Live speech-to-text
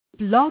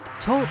Blog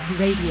Talk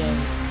Radio.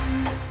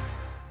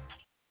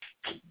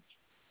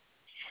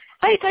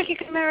 Hi,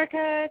 Psychic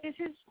America. This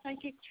is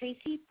Psychic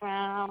Tracy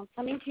Brown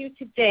coming to you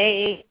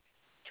today,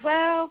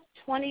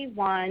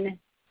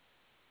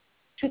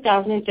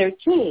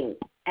 12/21/2013.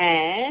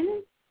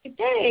 And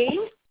today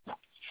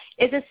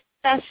is a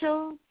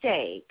special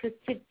day because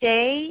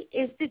today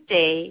is the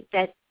day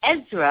that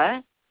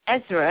Ezra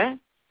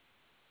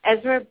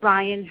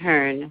Brian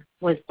Hearn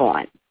was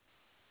born.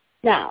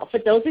 Now, for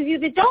those of you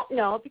that don't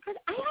know, because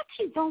I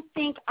actually don't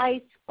think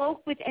I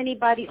spoke with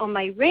anybody on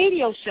my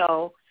radio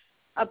show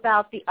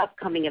about the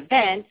upcoming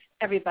event.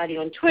 Everybody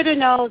on Twitter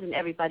knows and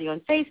everybody on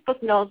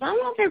Facebook knows. I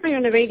don't know if everybody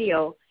on the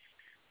radio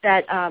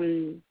that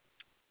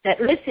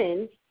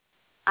listens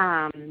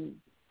and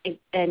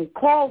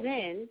calls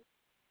in.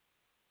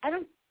 I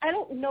don't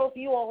know if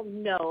you all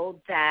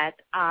know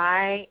that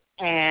I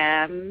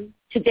am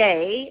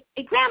today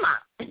a grandma.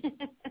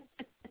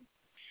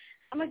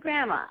 I'm a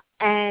grandma,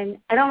 and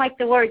I don't like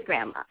the word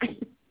grandma.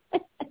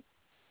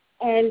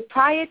 And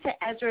prior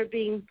to Ezra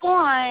being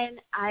born,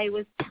 I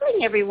was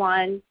telling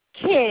everyone,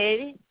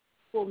 kid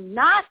will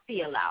not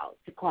be allowed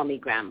to call me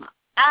grandma.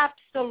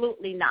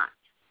 Absolutely not.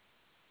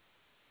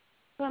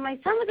 So when my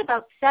son was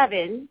about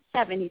seven,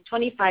 he's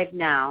 25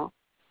 now,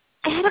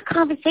 I had a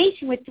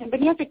conversation with him, but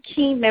he has a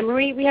keen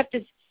memory. We have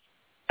this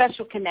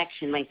special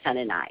connection, my son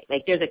and I.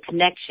 Like, there's a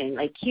connection.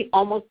 Like, he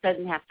almost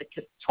doesn't have to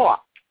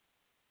talk.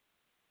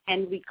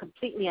 And we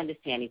completely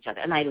understand each other.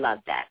 And I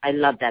love that. I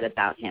love that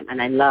about him.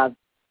 And I love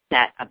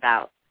that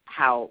about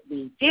how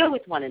we deal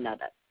with one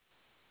another.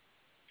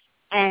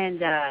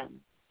 And it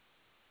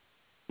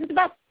was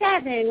about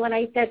 7 when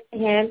I said to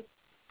him,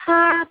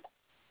 Pop,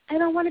 I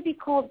don't want to be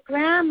called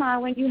grandma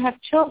when you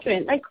have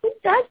children. Like, who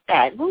does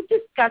that? Who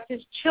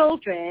discusses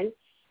children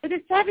with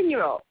a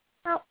 7-year-old?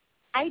 Well,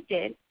 I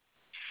did.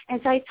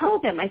 And so I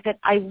told him, I said,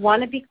 I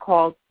want to be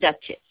called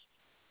Duchess.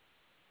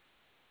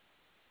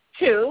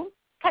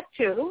 Cut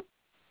to,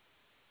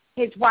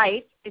 his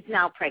wife is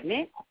now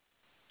pregnant.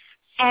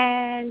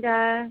 And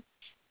I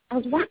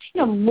was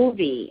watching a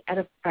movie at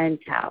a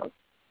friend's house.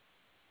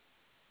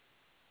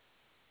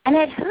 And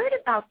I'd heard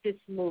about this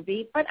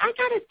movie, but I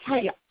got to tell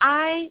you,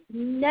 I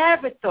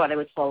never thought I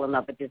would fall in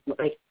love with this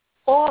movie. Like,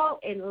 fall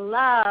in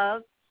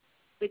love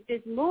with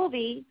this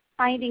movie,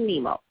 Finding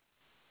Nemo.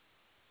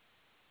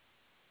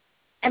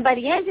 And by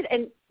the end of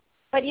and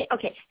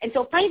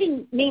so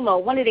Finding Nemo,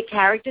 one of the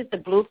characters, the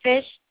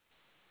bluefish,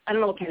 I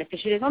don't know what kind of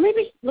fish it is. Or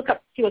maybe look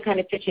up, see what kind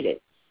of fish it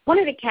is. One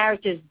of the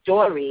characters,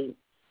 Dory,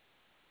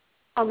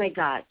 oh, my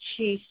God,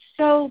 she's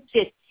so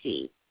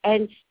ditzy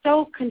and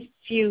so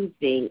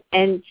confusing.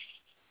 And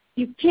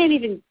you can't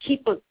even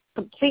keep a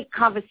complete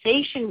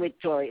conversation with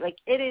Dory. Like,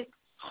 it is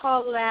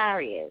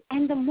hilarious.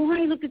 And the more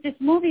I looked at this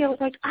movie, I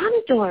was like,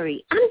 I'm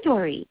Dory.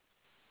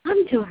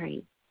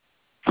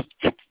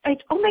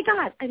 Like, oh, my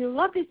God, I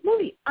love this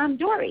movie. I'm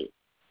Dory.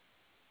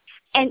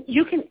 And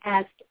you can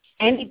ask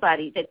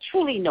anybody that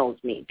truly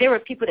knows me. There are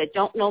people that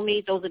don't know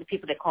me. Those are the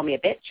people that call me a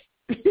bitch.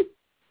 That's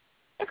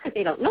because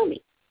they don't know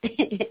me.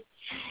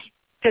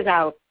 Because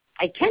I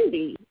can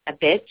be a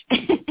bitch.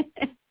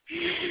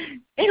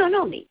 They don't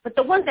know me. But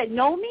the ones that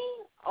know me,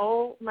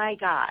 oh, my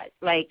God,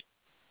 like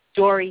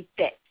Dory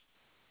fits.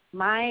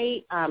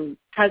 My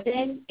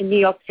cousin in New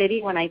York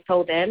City, when I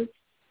told them,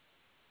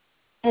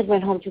 I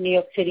went home to New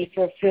York City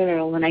for a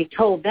funeral, and I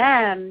told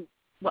them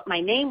what my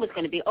name was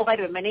going to be. Oh, by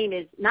the way, my name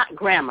is not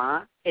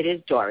Grandma. It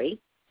is Dory.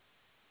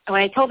 And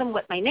when I told him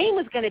what my name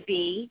was going to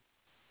be,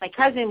 my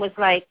cousin was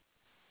like,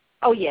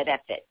 oh, yeah,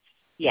 that fits.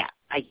 Yeah,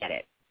 I get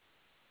it.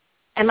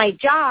 And my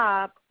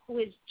job, who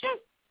has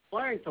just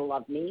learned to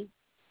love me,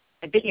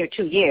 I've been here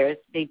 2 years.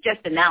 They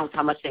just announced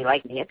how much they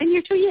like me. I've been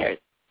here 2 years.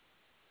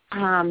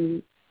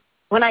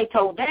 When I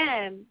told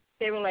them,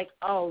 they were like,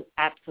 oh,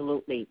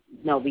 absolutely.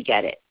 No, we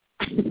get it.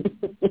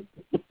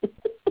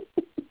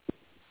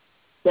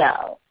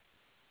 So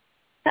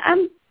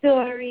I'm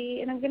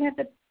Dory, and I'm going to have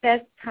the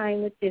best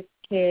time with this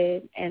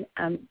kid, and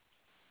I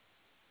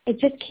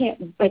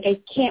can't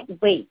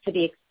wait for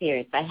the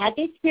experience. I had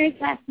the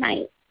experience last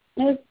night.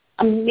 It was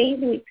an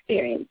amazing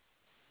experience.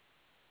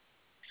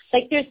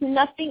 Like, there's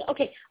nothing,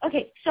 okay,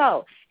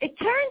 so it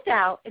turns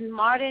out in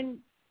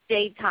modern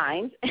day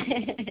times,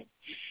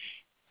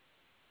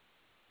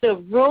 the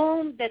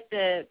room that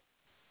the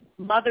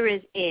mother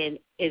is in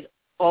is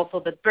also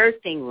the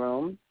birthing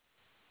room.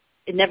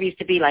 It never used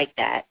to be like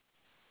that.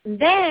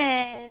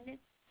 Then,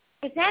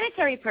 for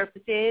sanitary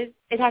purposes,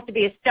 it has to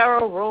be a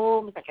sterile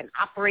room. It's like an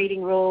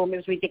operating room. It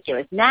was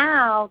ridiculous.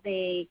 Now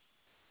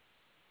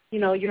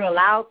you're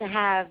allowed to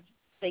have,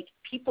 like,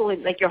 people,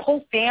 like your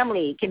whole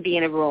family can be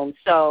in a room.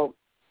 So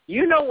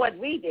you know what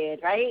we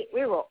did, right?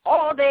 We were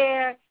all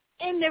there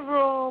in the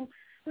room,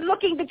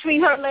 looking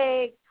between her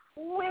legs,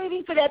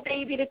 waiting for that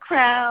baby to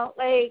crown.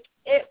 Like,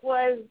 it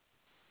was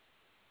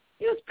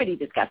pretty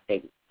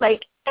disgusting.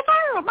 Like, if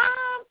I were a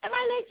mom and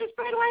my legs were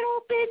spread wide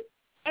open,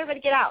 everybody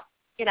get out.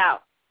 You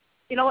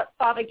know what,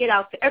 Father, get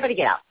out. Everybody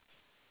get out.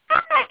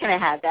 I'm not going to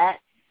have that.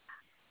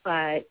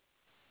 But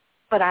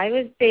But I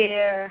was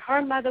there.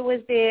 Her mother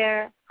was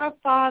there. Her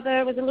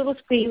father was a little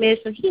squeamish,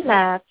 so he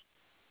left.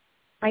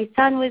 My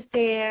son was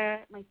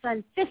there. My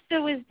son's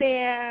sister was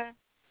there.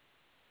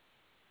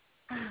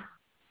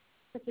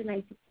 Such a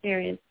nice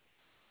experience.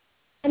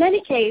 In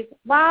any case,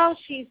 while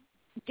she's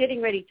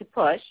getting ready to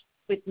push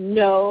with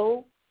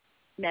no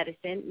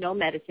medicine,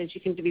 she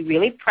can be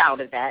really proud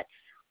of that.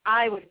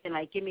 I would have been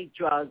like, give me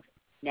drugs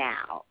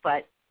now.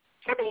 But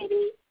her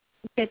baby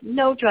said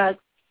no drugs.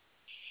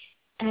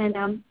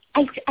 And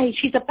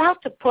she's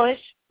about to push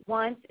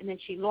once, and then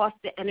she lost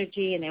the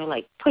energy, and they were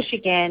like, push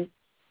again.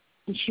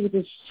 And she was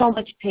in so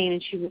much pain,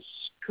 and she was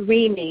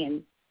screaming.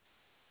 And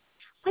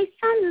my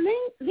son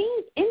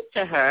leaned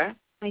into her,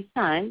 my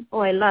son, who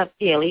I love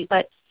dearly.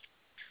 But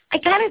I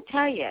got to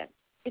tell you,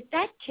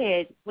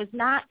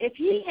 if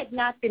he had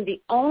not been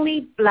the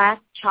only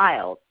black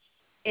child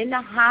in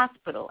the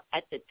hospital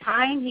at the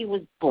time he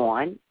was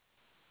born,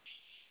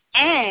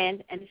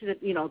 and this is,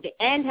 the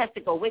end has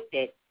to go with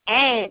it,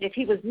 and if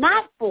he was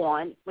not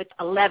born with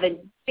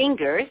 11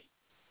 fingers,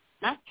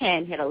 not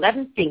 10, he had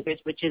 11 fingers,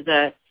 which is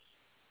a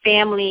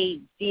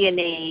family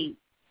DNA,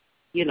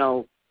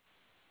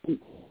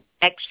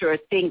 extra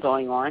thing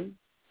going on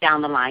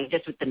down the line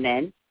just with the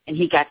men, and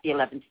he got the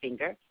 11th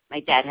finger. My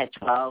dad had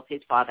 12.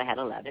 His father had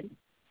 11.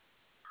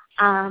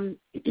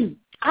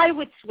 I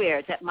would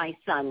swear that my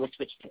son was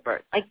switched to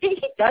birth. Like,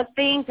 he does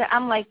things that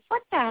I'm like,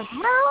 what the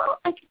hell?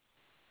 Like,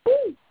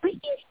 who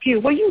raised you?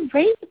 Were you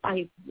raised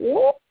by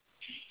wolves?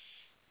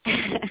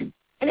 In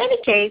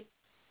any case,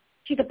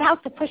 she's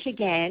about to push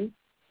again,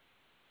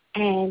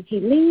 and he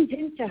leans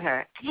into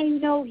her. And I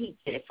know he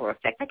did it for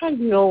effect. Like, I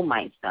know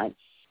my son.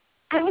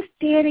 I was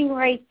standing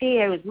right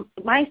there. It was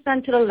my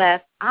son to the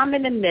left. I'm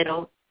in the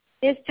middle.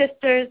 His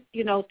sister's,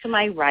 to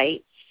my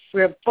right.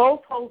 We're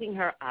both holding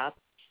her up.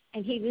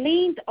 And he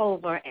leans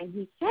over and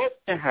he says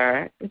to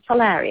her, it's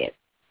hilarious.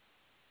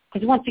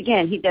 Because once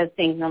again, he does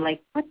things and I'm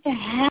like, what the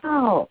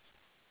hell?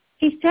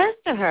 He says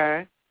to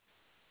her,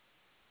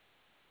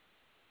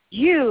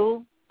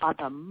 you are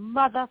the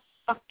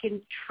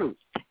motherfucking truth.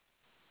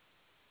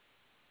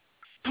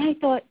 And I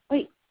thought,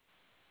 wait,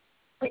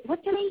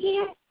 what did I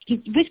hear? He's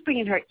whispering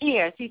in her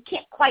ear, so you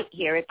can't quite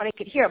hear it, but I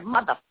could hear a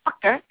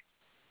motherfucker.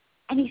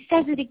 And he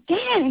says it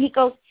again. And he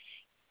goes,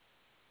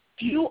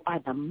 you are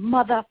the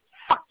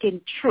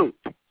motherfucking truth.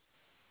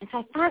 And so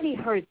I finally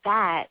heard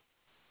that.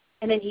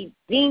 And then he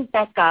leaned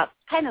back up,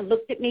 kind of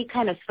looked at me,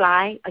 kind of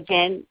sly.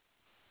 Again,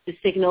 the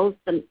signals,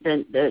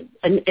 the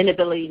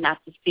inability not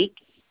to speak.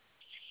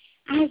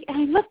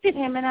 I looked at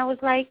him, and I was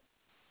like,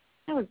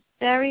 that was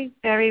very,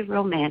 very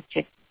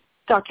romantic,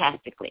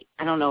 sarcastically.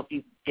 I don't know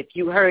if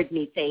you heard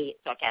me say it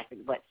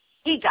sarcastically, but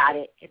he got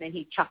it. And then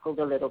he chuckled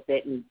a little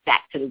bit, and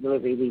back to the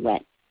delivery we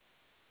went.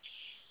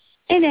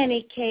 In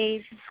any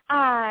case,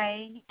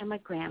 I am a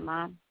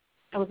grandma.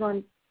 I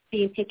was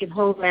being taken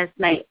home last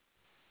night.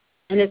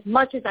 And as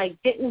much as I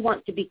didn't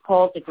want to be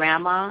called a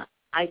grandma,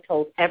 I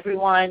told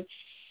everyone,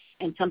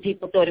 and some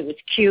people thought it was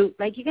cute,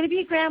 like, you going to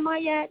be a grandma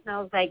yet? And I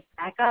was like,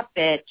 back up,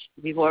 bitch.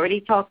 We've already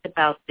talked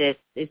about this.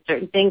 There's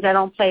certain things I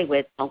don't play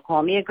with. Don't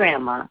call me a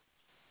grandma.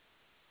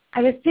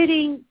 I was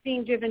being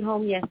driven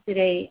home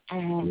yesterday,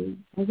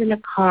 and I was in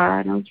the car,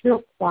 and I was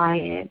real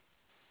quiet.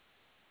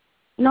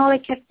 And all I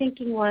kept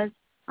thinking was,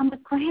 I'm a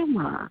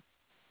grandma.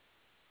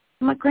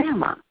 I'm a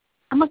grandma.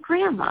 I'm a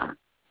grandma.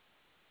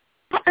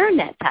 I earned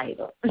that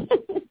title.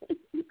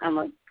 I'm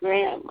a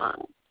grandma.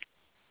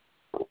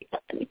 Oh, my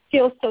God. It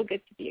feels so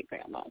good to be a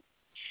grandma.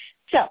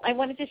 So I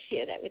wanted to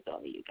share that with all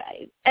of you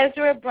guys.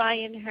 Ezra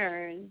Brian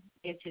Hearn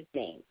is his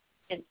name,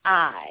 and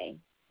I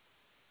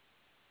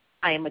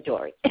am a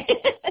Dory.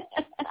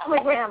 I'm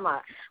a grandma,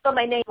 but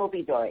my name will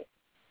be Dory.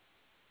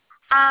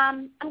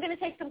 I'm going to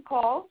take some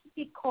calls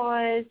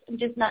because I'm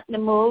just not in the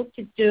mood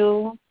to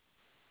do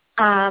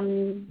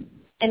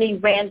any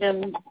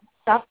random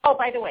stuff. Oh,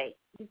 by the way,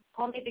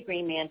 call me at the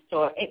GreenMan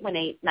store,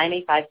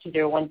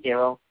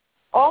 818-985-2010.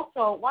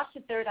 Also, watch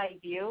the Third Eye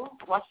View.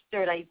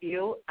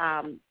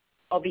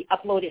 I'll be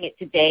uploading it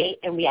today,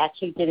 and we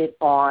actually did it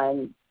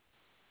on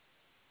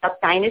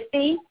Duck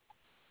Dynasty.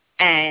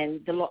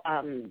 And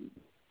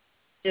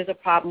there's a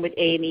problem with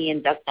A&E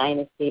and Duck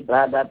Dynasty,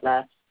 blah, blah,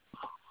 blah.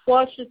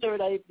 Watch the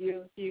Third Eye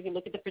View so you can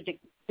look at the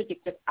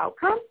predictive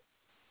outcome.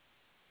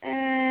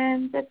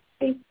 And that's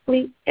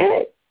basically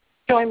it.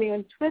 Join me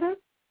on Twitter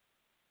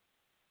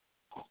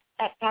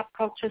at Pop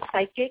Culture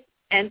Psychic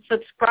and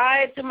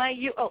subscribe to my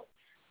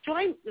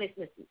Join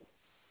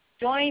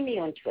me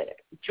on Twitter.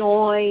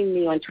 Join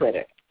me on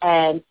Twitter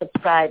and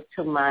subscribe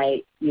to my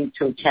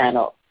YouTube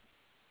channel,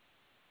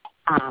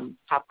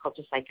 Pop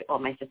Culture Psychic, or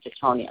my sister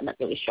Tony. I'm not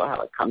really sure how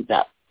it comes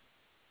up.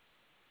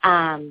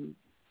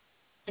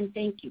 And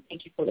thank you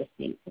for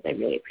listening, because I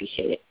really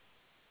appreciate it.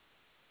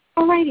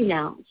 All righty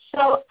now.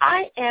 So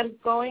I am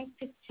going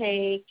to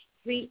take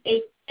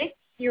 386.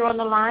 You're on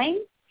the line.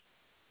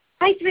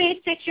 Hi,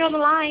 386. You're on the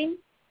line.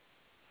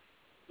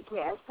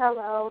 Yes,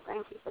 hello.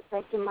 Thank you for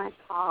taking my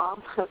call.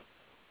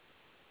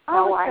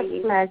 How are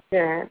you?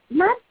 Pleasure.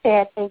 Not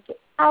bad, thank you.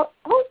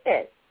 Who's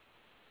this?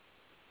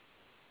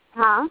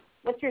 Huh?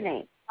 What's your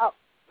name? Oh,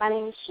 My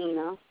name is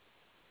Gina.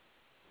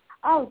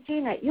 Oh,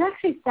 Gina, you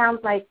actually sound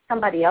like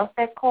somebody else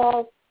that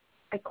called.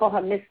 I call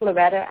her Miss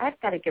Loretta.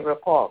 I've got to give her a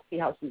call, see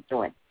how she's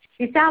doing.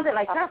 You sounded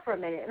like her for a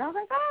minute, and I was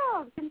like,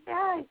 oh,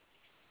 hi.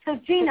 So,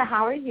 Gina,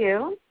 how are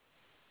you?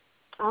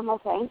 I'm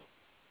okay.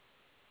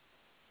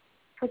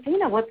 So,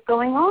 Gina, what's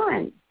going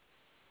on?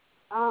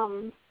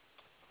 I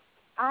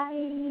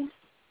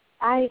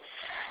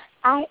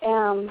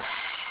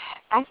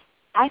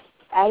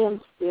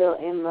am still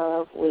in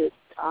love with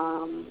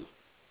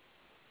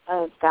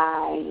a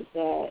guy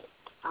that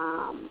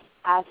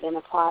I've been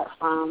apart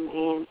from,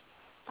 and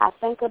I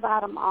think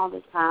about him all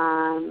the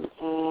time,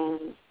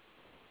 and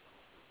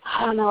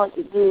I don't know what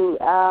to do.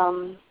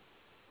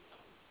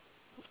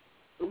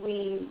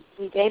 We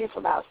dated for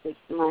about 6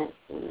 months,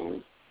 and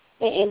then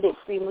it ended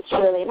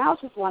prematurely, and I was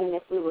just wondering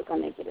if we were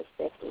going to get a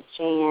second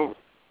chance,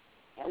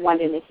 and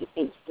wondering if he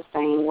thinks the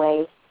same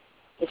way,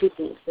 if he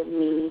thinks of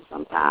me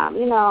sometime,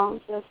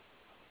 just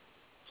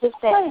that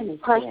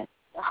person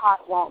the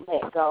heart won't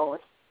let go.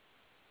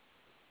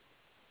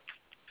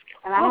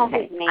 And I have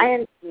his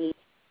name.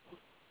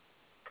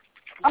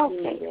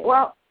 Okay.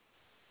 Well,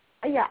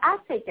 yeah, I'll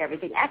take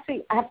everything.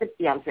 Actually, I have to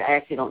be honest, I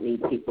actually don't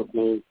need people's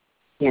names.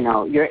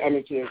 Your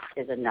energy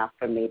is enough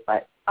for me,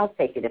 but I'll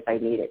take it if I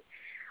need it.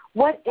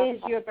 What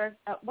is your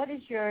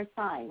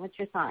sign? What's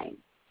your sign?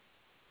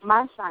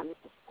 My sign is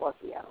a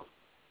Scorpio.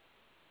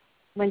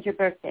 When's your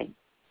birthday?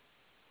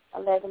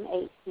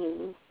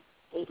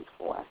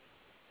 11/18/84.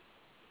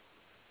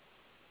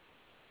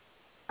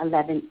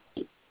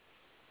 11/8.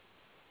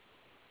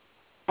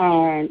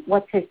 And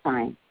what's his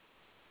sign?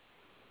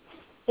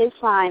 His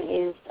sign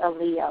is a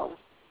Leo.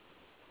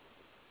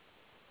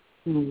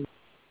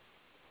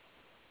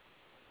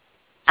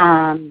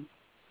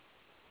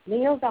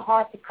 Leos are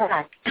hard to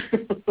crack.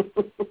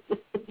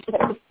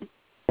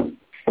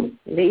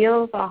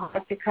 Leos are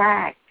hard to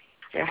crack.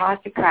 They're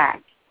hard to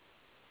crack.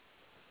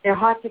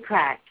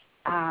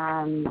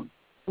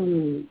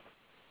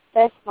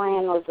 Best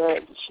friend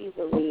she's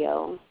a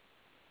Leo.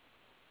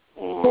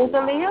 And, who's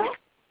a Leo?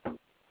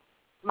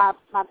 My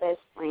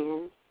best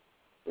friend.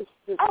 This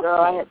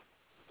girl I had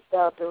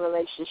developed a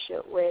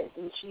relationship with,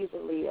 and she's a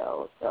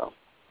Leo. So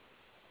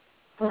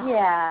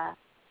yeah.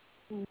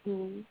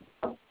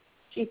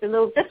 She's a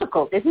little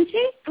difficult, isn't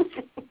she?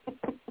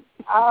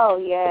 Oh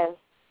yes.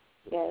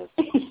 Yes.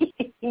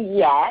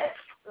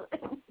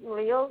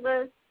 Leos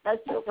are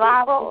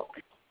difficult.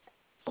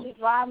 She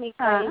drives me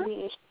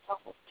crazy, and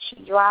she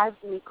drives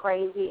me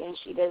crazy, and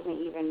she doesn't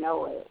even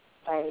know it.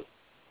 Like,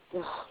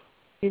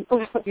 you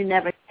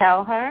never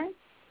tell her?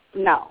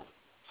 No.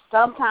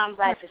 Sometimes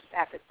I just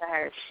have to tell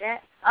her,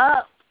 shut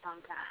up.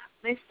 Sometimes,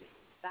 listen,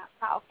 stop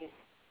talking.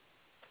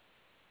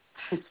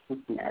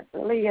 That's a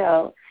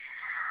Leo.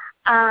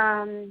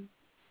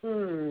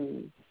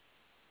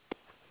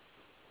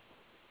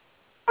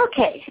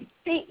 Okay.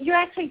 See, you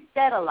actually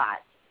said a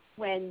lot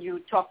when you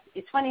talked.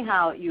 It's funny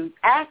how you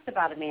asked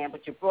about a man,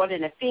 but you brought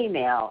in a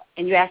female,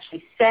 and you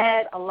actually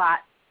said a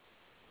lot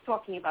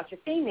talking about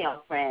your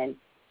female friend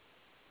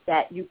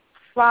that you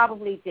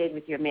probably did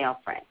with your male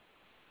friend.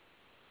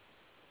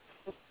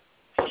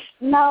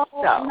 No,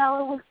 it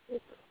was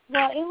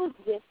different. It was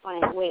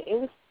different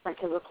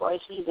because, of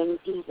course, he's a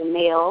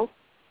male.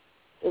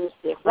 It was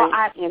different. Well,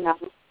 I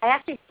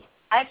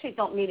actually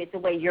don't mean it the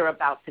way you're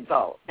about to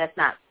go. That's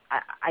not.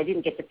 I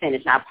didn't get to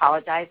finish. And I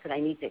apologize because I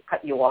need to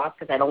cut you off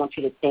because I don't want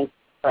you to think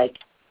like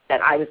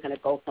that I was going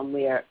to go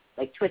somewhere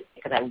like twisted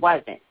because I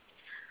wasn't.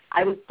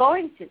 I was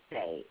going to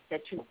say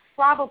that you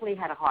probably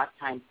had a hard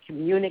time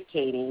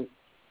communicating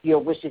your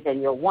wishes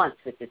and your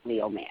wants with this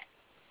Leo man.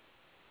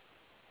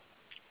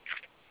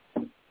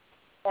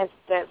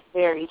 That's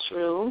very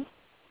true.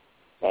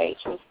 Very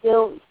true.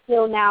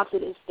 Still now to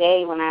this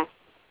day, when I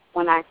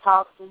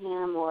talk to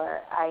him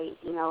or I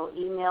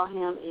email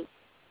him, it's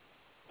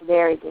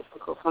very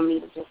difficult for me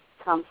to just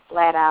come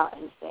flat out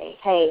and say,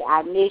 hey,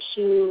 I miss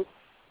you.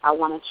 I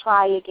want to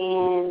try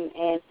again,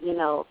 and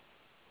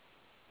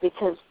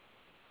because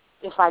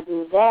if I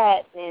do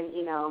that, then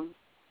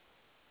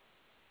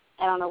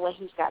I don't know what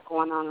he's got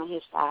going on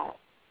his side.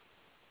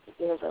 If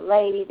there's a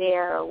lady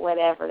there or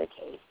whatever the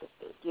case is,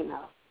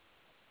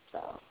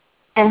 So.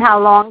 And how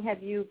long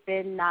have you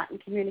been not in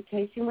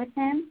communication with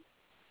him?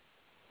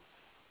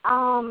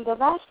 The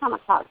last time I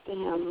talked to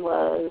him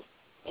was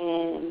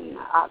in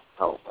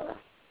October.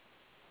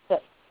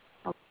 Okay.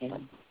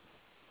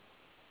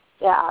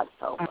 Yeah,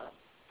 October.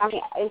 I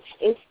mean,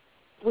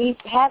 we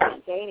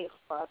haven't dated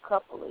for a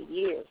couple of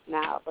years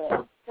now,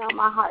 but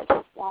my heart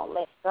just won't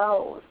let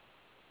go.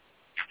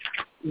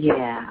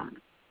 Yeah.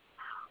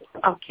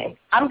 Okay.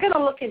 I'm going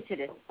to look into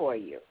this for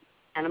you,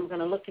 and I'm going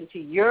to look into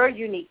your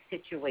unique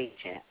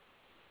situation.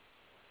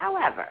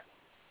 However,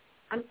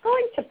 I'm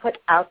going to put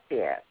out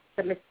there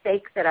the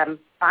mistakes that I'm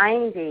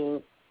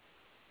finding,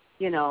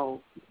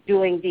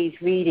 doing these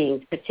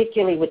readings,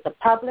 particularly with the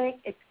public.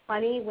 It's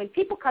funny, when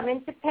people come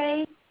in to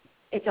pay,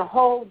 it's a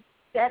whole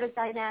set of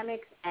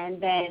dynamics,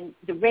 and then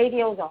the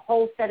radio is a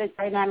whole set of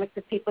dynamics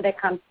of people that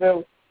come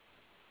through.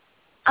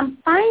 I'm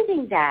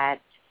finding that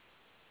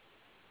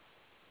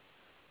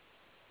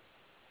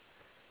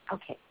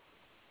Okay.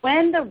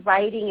 When the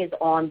writing is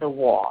on the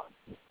wall,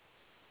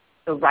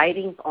 the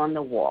writing's on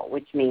the wall,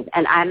 which means,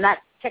 and I'm not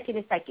checking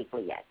it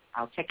psychically yet.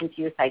 I'll check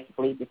into you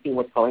psychically to see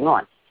what's going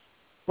on.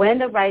 When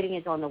the writing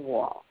is on the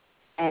wall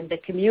and the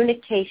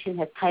communication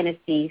has kind of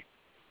ceased,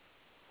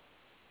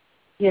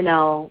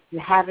 you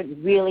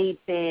haven't really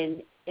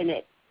been in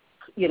a,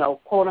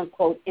 quote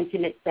unquote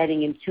intimate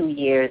setting in 2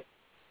 years,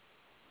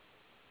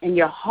 and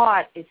your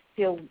heart is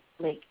still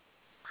like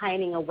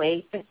pining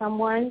away for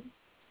someone,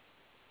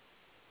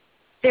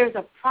 there's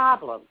a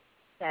problem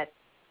that's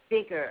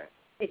bigger.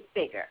 It's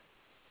bigger.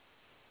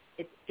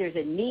 There's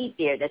a need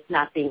there that's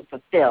not being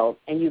fulfilled,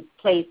 and you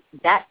place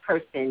that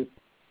person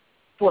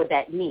for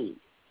that need.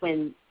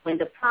 When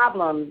the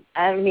problem,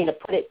 I don't mean to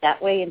put it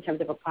that way in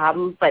terms of a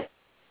problem, but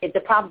the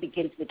problem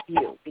begins with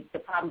you. The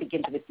problem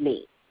begins with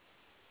me.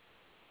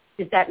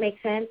 Does that make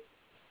sense?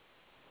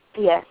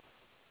 Yes.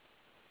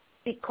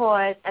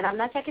 Because, and I'm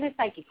not checking it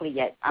psychically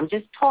yet, I'm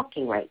just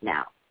talking right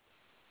now.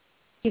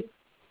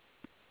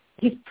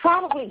 He's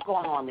probably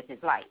gone on with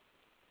his life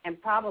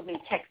and probably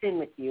checks in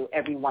with you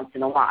every once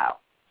in a while.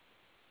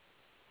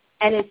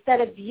 And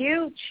instead of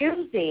you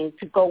choosing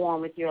to go on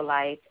with your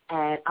life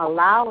and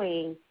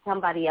allowing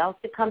somebody else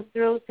to come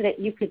through so that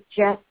you could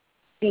just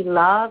be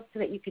loved, so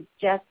that you could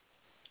just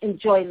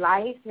enjoy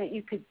life, so that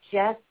you could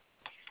just,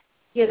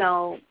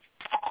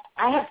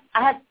 I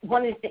have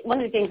one of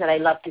the things that I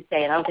love to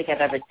say, and I don't think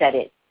I've ever said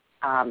it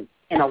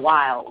in a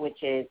while,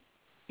 which is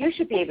you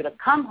should be able to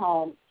come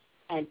home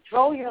and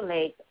throw your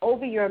legs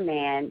over your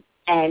man,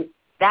 and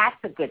that's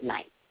a good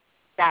night.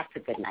 That's a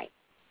good night.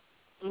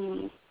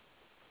 Mm-hmm.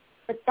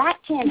 But that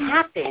can't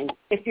happen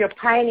if you're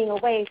pining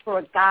away for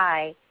a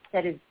guy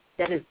that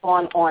has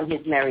gone on his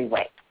merry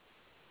way.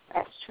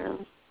 That's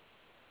true.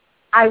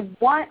 I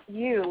want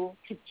you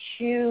to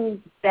choose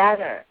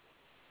better.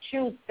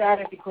 Choose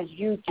better because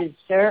you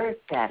deserve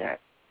better.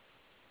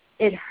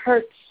 It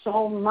hurts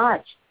so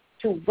much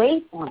to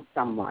wait on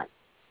someone.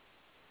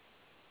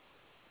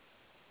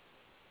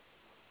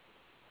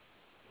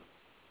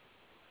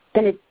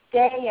 And it's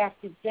day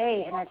after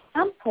day, and at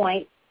some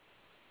point,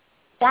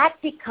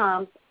 that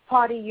becomes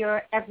part of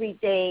your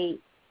everyday,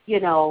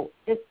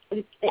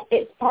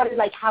 it's part of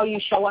like how you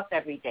show up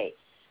every day.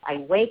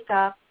 I wake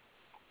up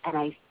and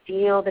I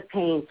feel the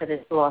pain for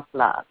this lost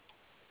love,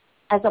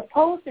 as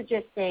opposed to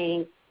just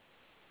saying,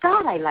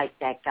 God, I like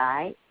that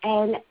guy,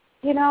 and,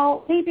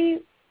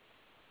 maybe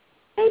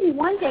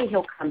one day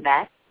he'll come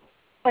back,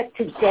 but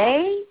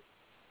today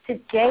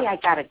I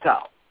got to go.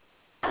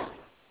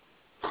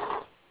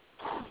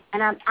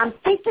 And I'm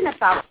thinking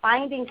about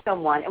finding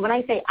someone, and when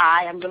I say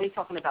I'm really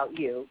talking about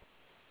you,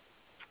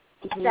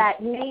 mm-hmm.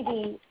 that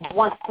maybe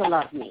wants to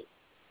love me.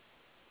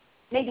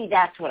 Maybe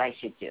that's what I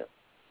should do.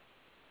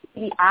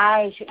 Maybe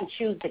I shouldn't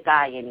choose the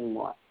guy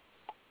anymore.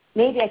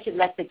 Maybe I should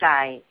let the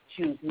guy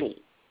choose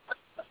me.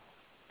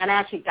 And I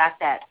actually got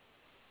that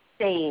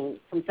saying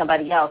from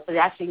somebody else, but it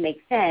actually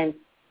makes sense.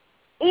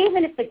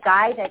 Even if the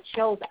guy that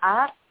shows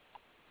up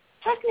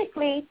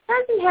technically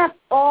doesn't have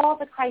all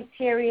the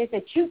criteria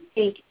that you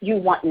think you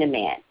want in a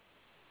man.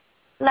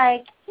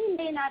 Like, he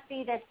may not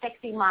be that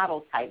sexy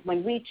model type.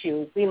 When we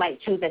choose, we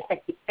might choose a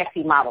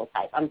sexy model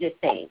type. I'm just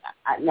saying.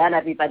 Not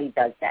everybody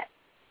does that.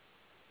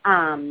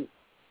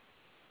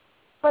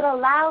 But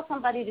allow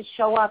somebody to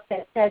show up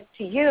that says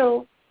to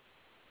you,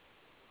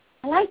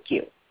 I like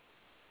you.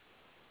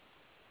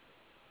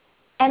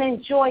 And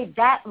enjoy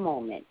that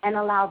moment and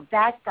allow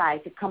that guy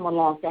to come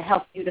along to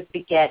help you to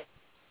forget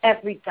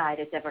every guy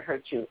that's ever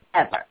hurt you,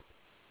 ever.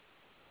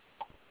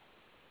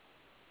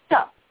 So,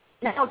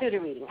 now I'll do the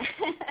reading.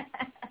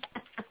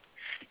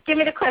 Give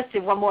me the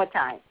question one more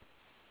time.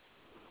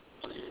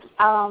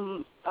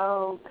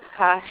 Oh,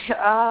 gosh.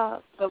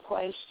 The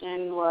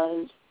question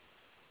was,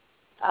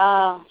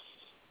 I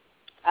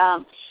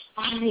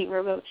don't even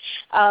remember.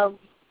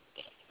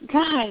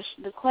 Gosh,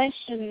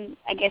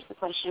 I guess the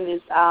question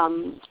is,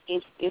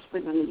 if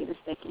we're going to get a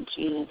second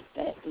chance,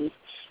 that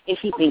if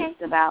he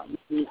thinks about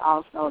me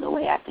also the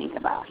way I think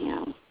about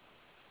him.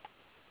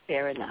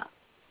 Fair enough.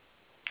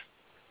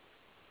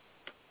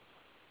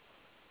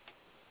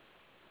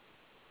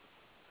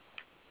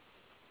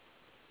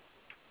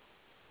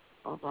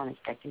 Hold on a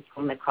second.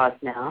 From the cards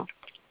now.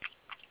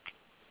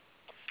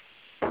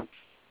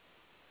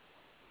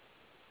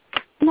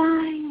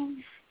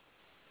 9.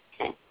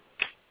 Okay.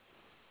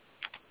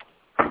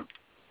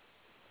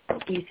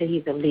 You said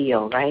he's a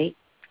Leo, right?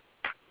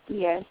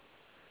 Yes.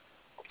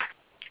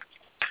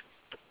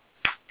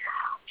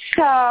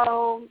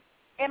 So,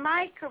 am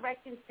I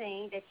correct in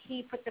saying that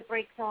he put the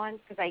brakes on?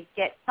 Because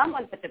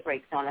someone put the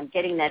brakes on. I'm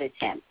getting that as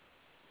him.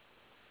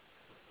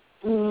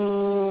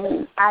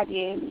 I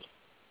did.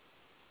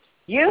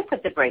 You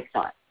put the brakes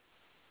on?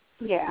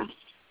 Yeah.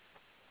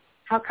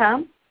 How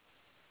come?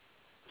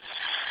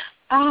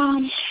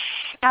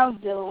 I was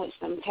dealing with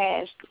some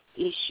past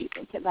issues,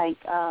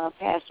 like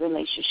past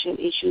relationship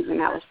issues,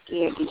 and I was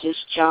scared to just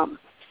jump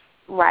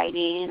right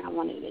in. I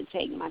wanted to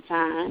take my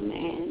time,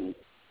 and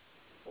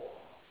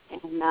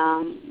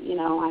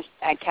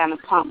I kind of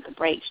pumped the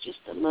brakes just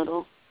a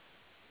little.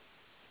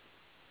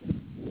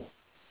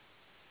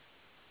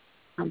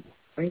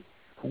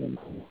 Let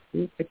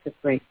me put the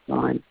brakes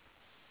on.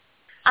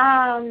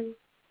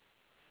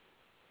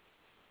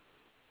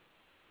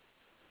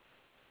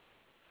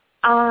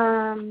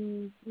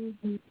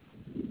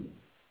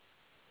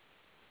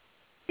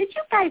 Did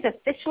you guys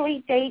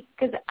officially date?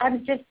 Because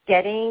I'm just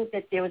getting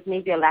that there was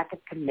maybe a lack of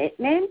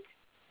commitment,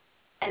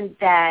 and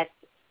that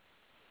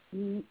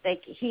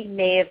like he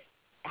may have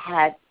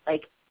had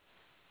like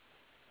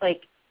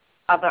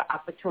other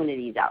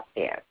opportunities out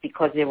there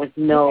because there was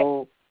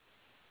no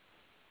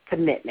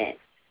commitment.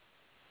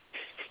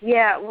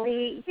 Yeah,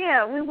 we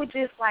were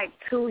just like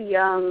two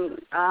young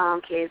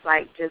kids,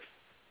 like just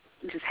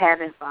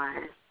having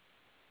fun,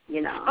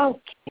 you know.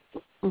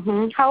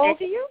 Okay. How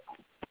old are you?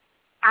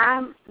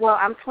 I'm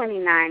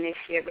 29 this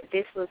year, but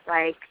this was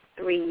like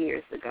 3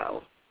 years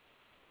ago.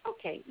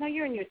 Okay. No,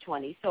 you're in your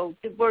 20s, so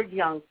the word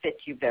young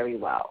fits you very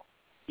well.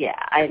 Yeah,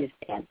 I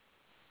understand.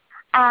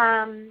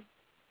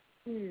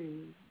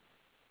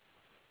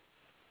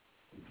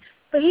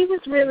 But he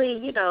was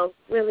really,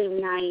 really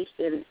nice,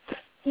 and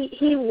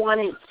he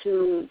wanted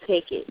to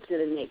take it to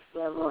the next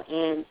level,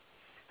 and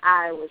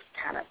I was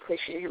kind of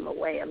pushing him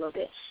away a little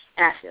bit,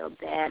 and I feel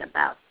bad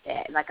about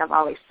that. Like, I've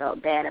always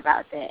felt bad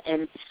about that,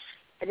 and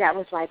that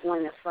was like one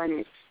of the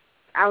funnest.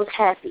 I was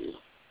happy.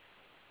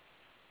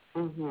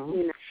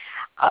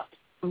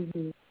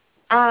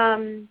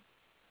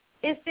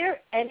 Is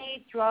there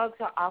any drugs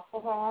or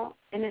alcohol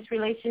in this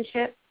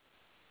relationship?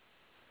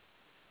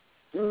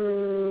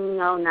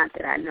 No, not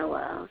that I know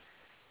of.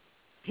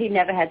 He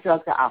never had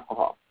drugs or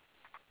alcohol?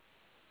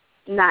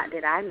 Not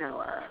that I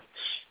know of.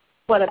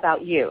 What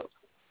about you?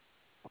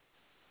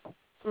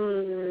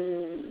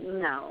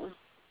 No.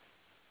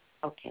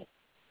 Okay.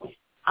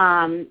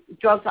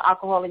 Drugs or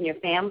alcohol in your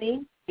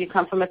family? You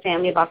come from a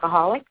family of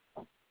alcoholics?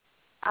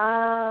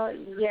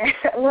 Yeah.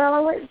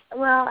 Well,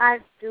 I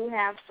do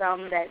have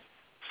some that.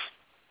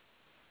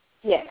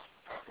 Yes,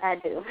 I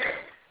do.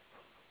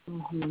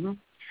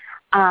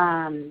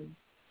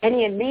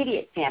 Any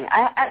immediate family?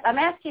 I'm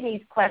asking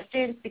these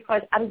questions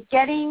because I'm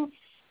getting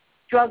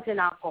drugs and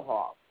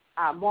alcohol,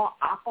 more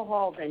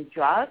alcohol than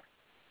drugs,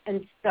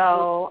 and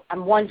so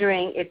I'm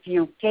wondering if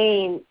you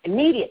came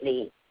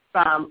immediately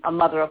from a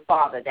mother or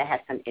father that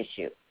had some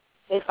issues.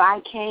 If I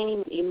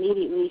came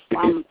immediately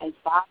from a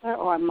father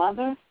or a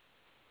mother?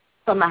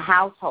 From a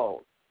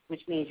household,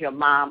 which means your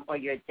mom or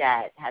your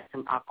dad had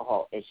some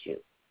alcohol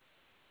issues.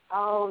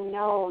 Oh,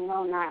 no,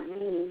 not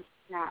me.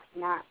 Not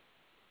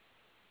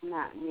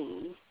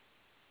me.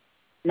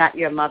 Not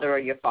your mother or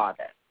your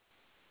father?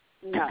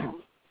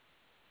 No.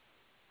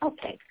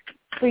 Okay.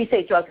 When you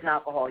say drugs and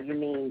alcohol, you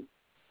mean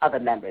other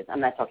members. I'm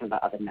not talking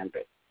about other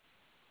members.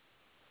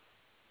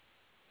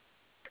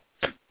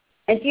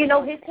 And do you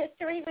know his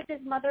history with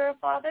his mother or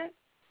father?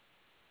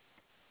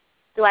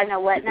 Do I know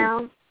what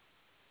now?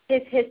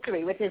 His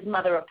history with his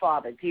mother or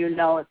father. Do you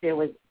know if there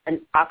was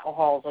an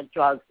alcohol or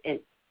drugs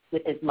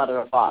with his mother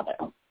or father?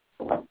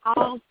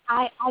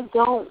 I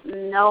don't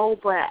know,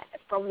 but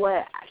from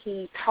what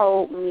he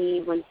told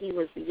me when he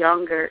was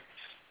younger,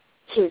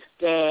 his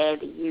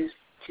dad used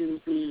to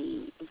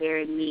be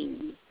very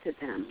mean to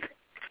them.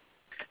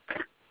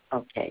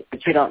 Okay,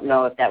 but you don't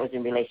know if that was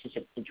in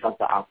relationship to drugs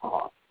or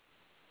alcohol?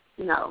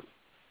 No.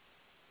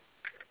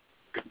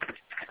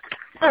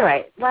 All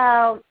right,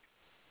 well,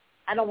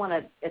 I don't want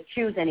to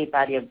accuse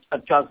anybody of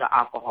drugs or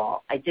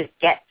alcohol. I just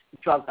get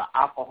drugs or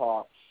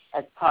alcohol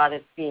as part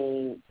of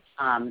being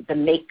the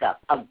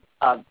makeup of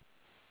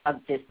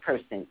this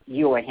person,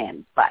 you or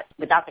him. But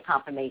without the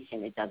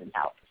confirmation, it doesn't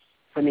help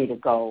for me to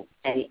go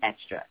any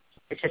extra.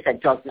 It's just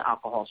that drugs and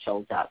alcohol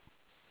shows up.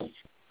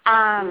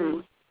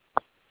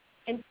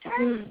 In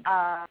terms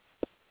of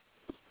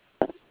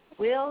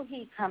will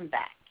he come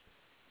back?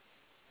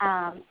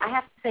 I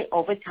have to say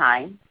over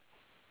time,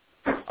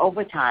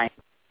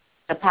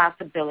 the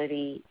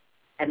possibility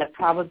and the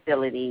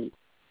probability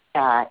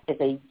is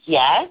a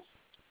yes,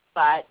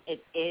 but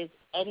it is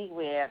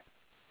anywhere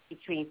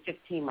between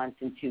 15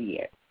 months and 2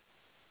 years.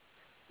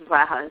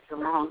 Wow, it's a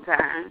long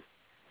time.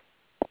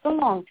 It's a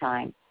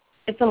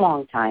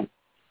long time.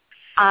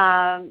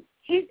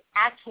 He's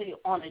actually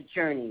on a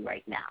journey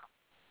right now.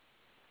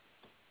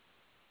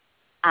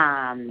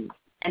 And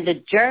the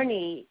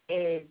journey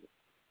is,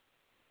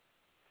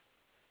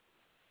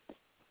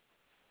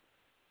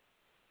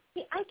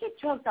 I get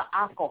drugs or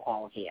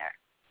alcohol here.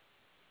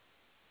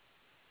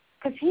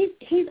 Because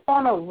he's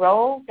on a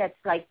road that's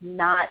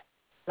not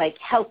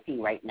healthy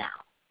right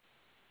now.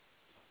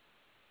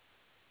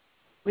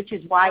 Which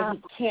is why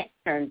he can't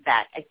turn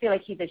back. I feel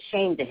like he's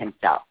ashamed of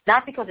himself.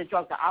 Not because of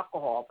drugs or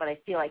alcohol, but I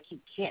feel like he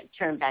can't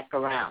turn back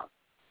around.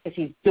 Because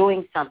he's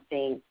doing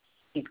something,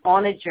 he's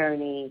on a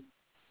journey,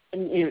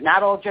 and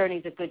not all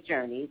journeys are good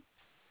journeys,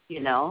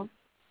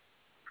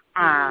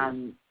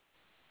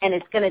 And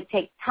it's going to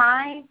take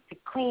time to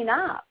clean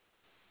up.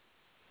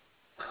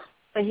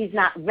 But he's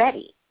not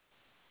ready.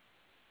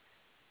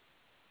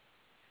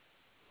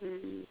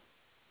 Mm-hmm.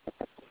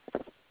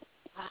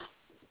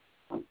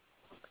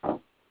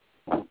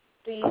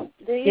 Do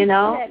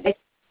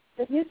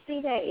you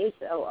see that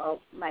HOO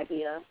might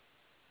be a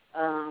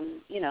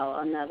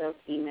another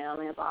female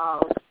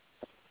involved.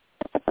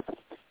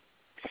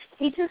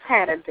 He just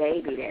had a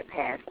baby that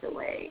passed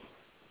away.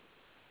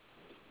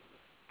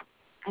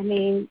 I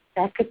mean,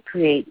 that could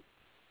create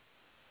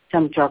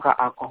some drug or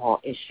alcohol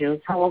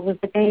issues. How old was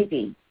the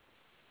baby?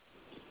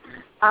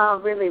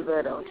 Really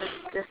little,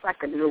 just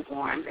like a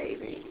newborn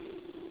baby.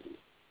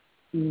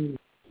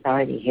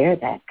 Sorry to hear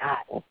that.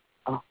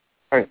 God,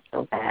 hurts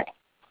so bad.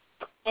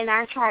 And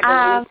I tried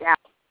to reach out.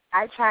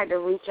 I tried to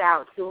reach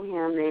out to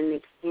him and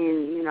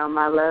extend,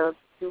 my love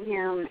to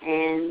him,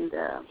 and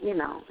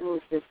it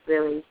was just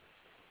really,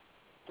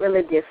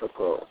 really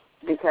difficult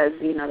because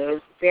there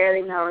was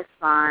barely no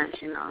response.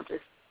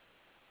 Just.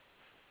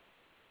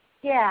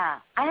 Yeah,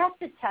 I have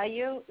to tell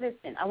you.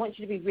 Listen, I want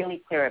you to be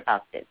really clear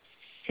about this.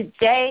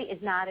 Today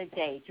is not a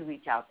day to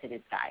reach out to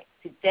this guy.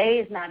 Today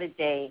is not a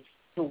day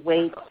to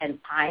wait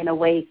and pine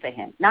away for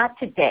him. Not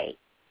today.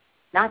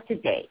 Not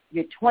today.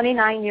 You're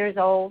 29 years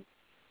old.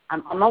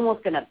 I'm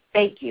almost going to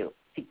beg you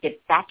to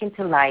get back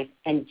into life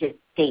and just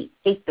date.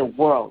 Date the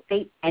world.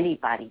 Date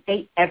anybody.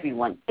 Date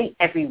everyone. Date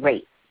every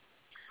race.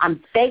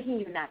 I'm begging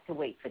you not to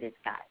wait for this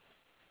guy.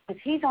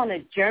 Because he's on a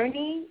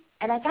journey,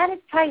 and I got to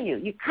tell you,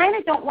 you kind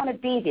of don't want to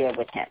be there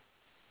with him.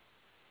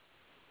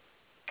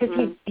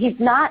 Because he's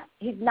not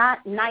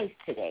nice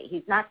today.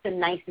 He's not the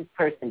nicest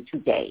person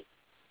today.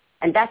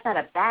 And that's not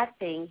a bad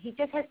thing. He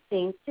just has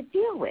things to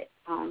deal with.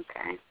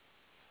 Okay.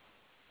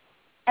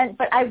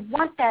 But I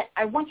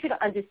want you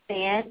to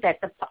understand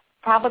that the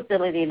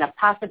probability and the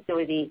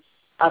possibility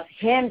of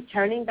him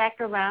turning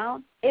back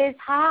around is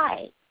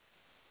high.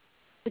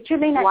 But you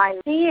may not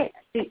see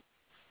it.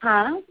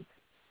 Huh?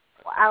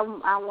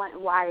 I'm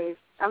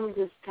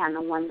just kind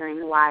of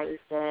wondering why is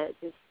that.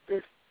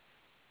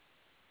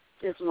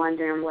 Just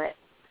wondering what,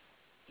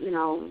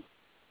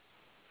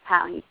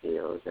 how he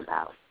feels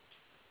about,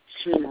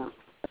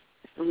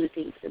 when he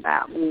thinks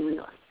about moving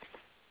on.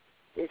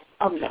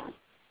 Okay.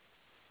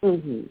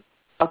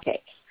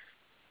 Okay.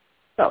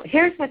 So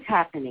here's what's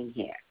happening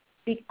here.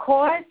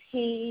 Because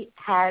he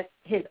has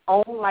his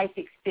own life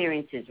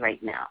experiences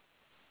right now,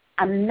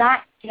 I'm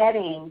not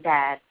getting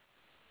that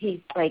he's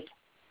like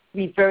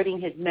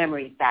reverting his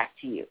memories back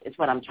to you, is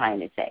what I'm trying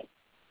to say.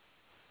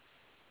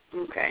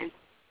 Okay.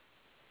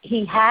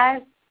 He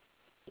has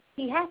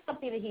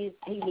something that he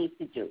needs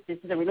to do. This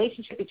is a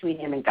relationship between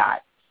him and God.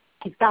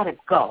 He's got to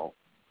go.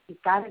 He's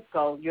got to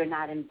go. You're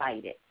not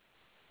invited.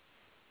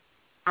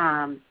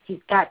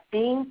 He's got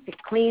things to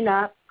clean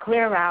up,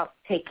 clear out,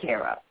 take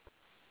care of.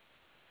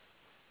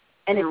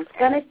 And it's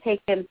going to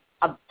take him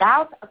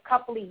about a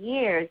couple of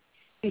years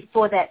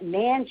before that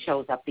man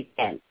shows up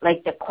again,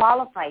 like the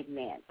qualified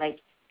man, like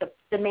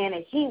the man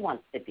that he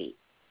wants to be.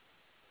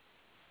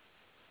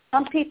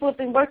 Some people have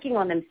been working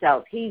on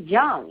themselves. He's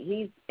young.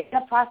 He's in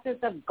the process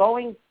of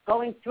going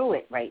through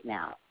it right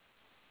now.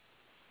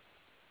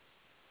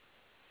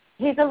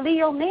 He's a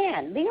Leo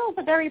man. Leos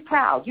are very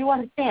proud. You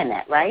understand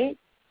that, right?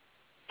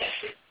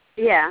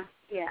 Yeah.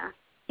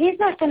 He's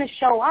not going to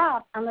show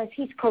up unless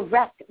he's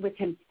correct with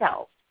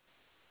himself.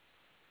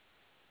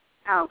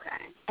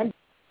 Okay. And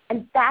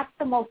that's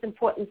the most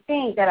important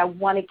thing that I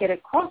want to get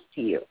across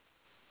to you,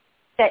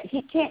 that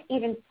he can't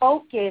even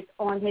focus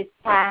on his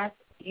past,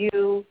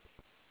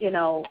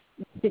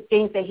 the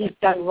things that he's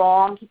done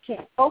wrong. He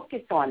can't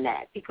focus on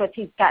that because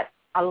he's got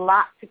a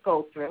lot to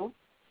go through.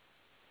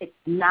 It's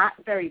not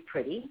very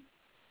pretty.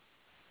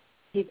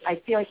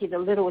 I feel like he's a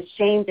little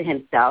ashamed of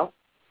himself.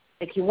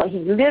 Like he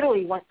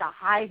literally wants to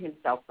hide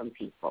himself from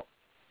people.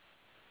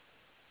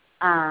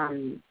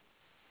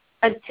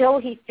 Until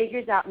he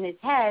figures out in his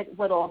head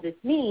what all this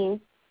means.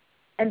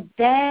 And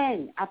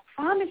then, I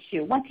promise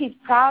you, once he's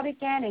proud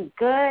again and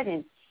good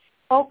and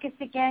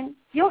focused again,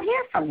 you'll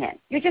hear from him.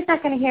 You're just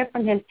not going to hear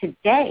from him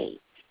today.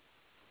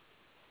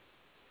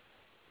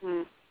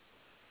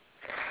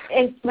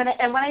 And when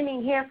I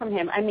mean hear from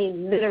him, I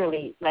mean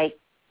literally like,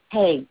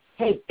 hey,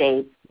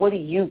 babe, what are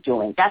you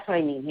doing? That's what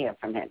I mean hear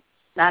from him.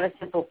 Not a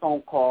simple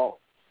phone call.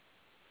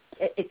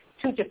 It's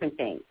two different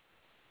things.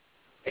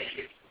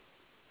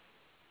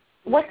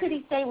 What did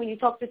he say when you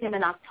talked with him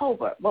in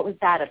October? What was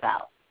that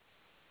about?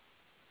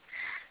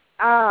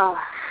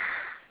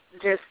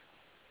 Just,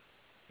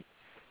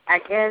 I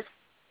guess,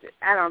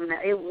 I don't know.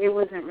 It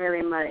wasn't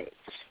really much.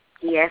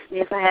 He asked me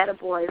if I had a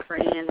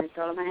boyfriend and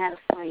told him I had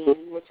a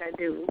friend, which I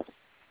do.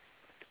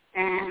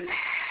 And,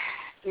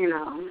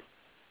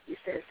 he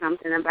said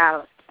something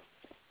about,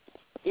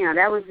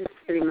 that was just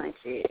pretty much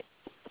it.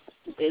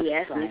 He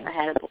asked me if I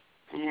had a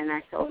boyfriend, and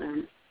I told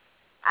him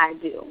I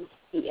do.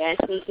 He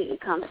asked me if he could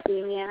come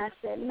see me, and I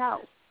said,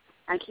 no,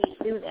 I can't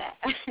do that.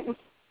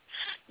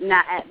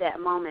 Not at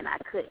that moment, I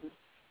couldn't.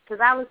 Because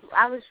I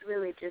was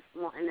really just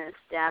wanting to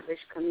establish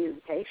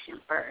communication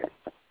first,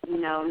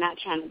 not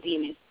trying to be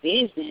in his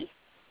business.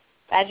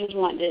 I just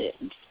wanted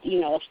to,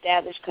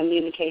 establish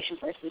communication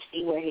first to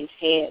see where his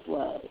head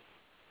was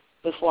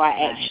before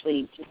I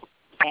actually just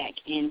back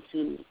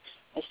into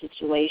a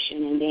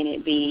situation and then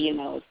it be,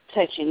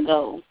 touch and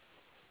go.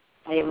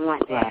 I didn't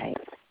want that.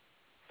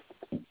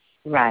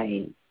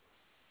 Right.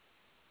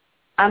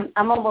 I'm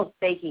almost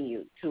begging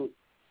you to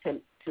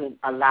to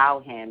allow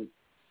him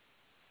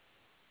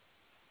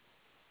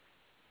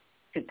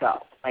to go.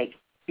 Like,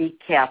 be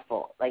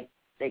careful. Like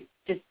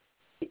just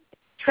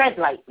tread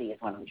lightly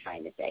is what I'm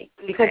trying to say.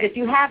 Because if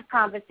you have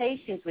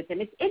conversations with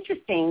him, it's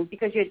interesting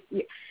because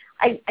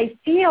I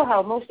feel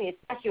how emotionally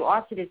attached you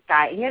are to this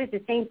guy, and yet at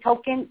the same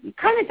token, you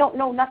kind of don't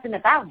know nothing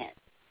about him.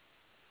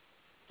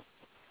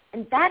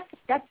 And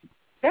that's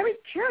very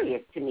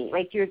curious to me.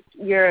 Like,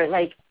 you're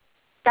like,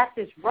 got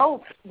this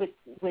rope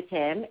with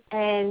him,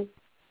 and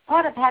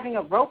part of having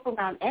a rope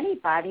around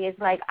anybody is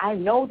like, I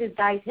know this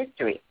guy's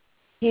history.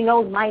 He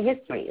knows my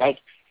history. Like,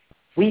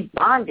 we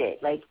bonded,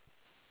 like,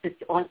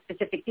 on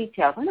specific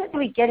details. I'm not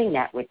really getting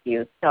that with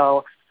you.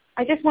 So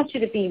I just want you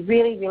to be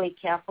really, really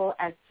careful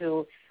as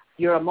to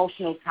your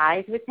emotional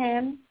ties with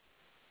him.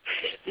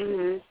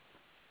 Mm-hmm.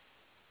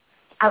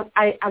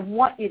 I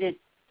want you to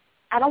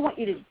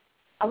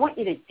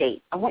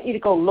date. I want you to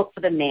go look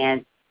for the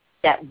man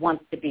that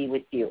wants to be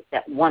with you,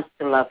 that wants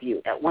to love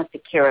you, that wants to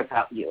care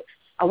about you.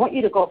 I want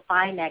you to go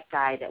find that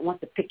guy that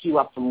wants to pick you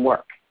up from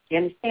work. Do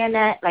you understand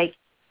that? Like,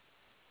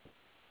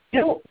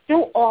 do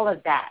all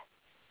of that.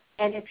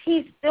 And if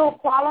he's still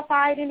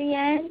qualified in the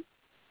end,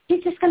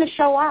 he's just going to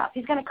show up.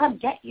 He's going to come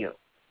get you.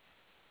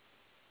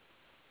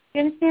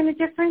 You understand the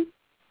difference?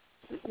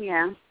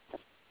 Yeah.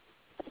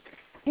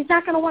 He's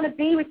not going to want to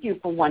be with you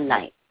for one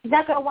night. He's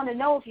not going to want to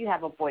know if you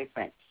have a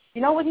boyfriend.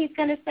 You know what he's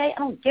going to say? I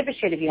don't give a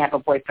shit if you have a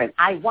boyfriend.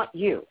 I want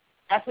you.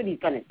 That's what he's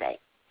going to say.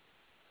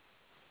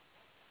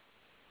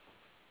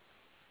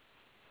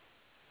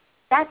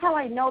 That's how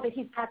I know that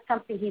he's got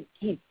something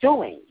he's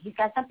doing. He's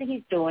got something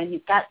he's doing.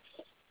 He's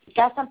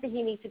got something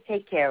he needs to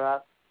take care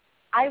of.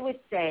 I would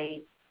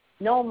say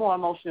no more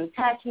emotional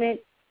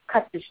attachment.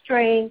 Cut the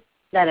string.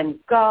 Let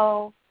him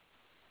go.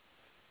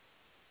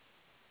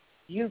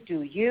 You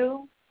do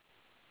you.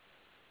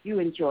 You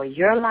enjoy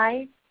your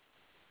life.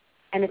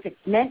 And if it's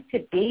meant to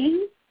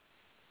be,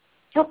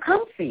 he'll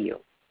come for you.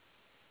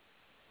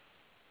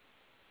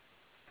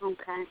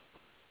 Okay.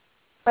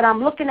 But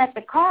I'm looking at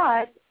the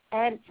cards,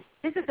 and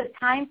this is a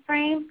time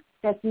frame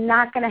that's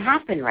not going to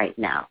happen right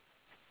now.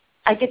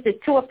 I get the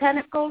Two of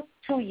Pentacles,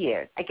 2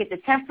 years. I get the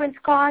Temperance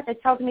card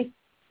that tells me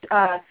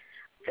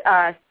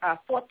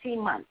 14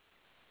 months.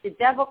 The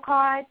Devil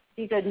card,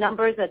 these are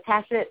numbers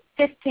attached to it,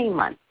 15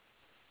 months.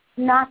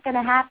 Not going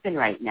to happen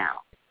right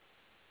now.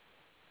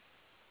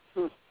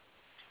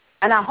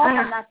 And I hope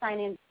I'm not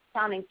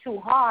sounding too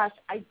harsh.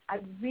 I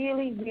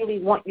really, really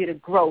want you to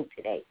grow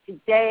today.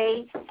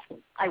 Today,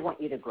 I want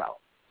you to grow.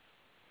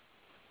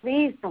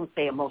 Please don't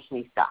stay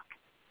emotionally stuck.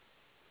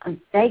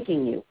 I'm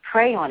begging you.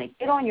 Pray on it.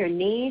 Get on your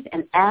knees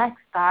and ask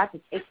God to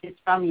take this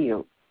from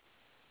you.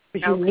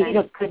 Because you need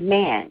a good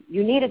man.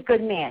 You need a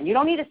good man. You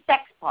don't need a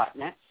sex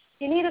partner.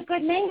 You need a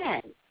good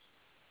man.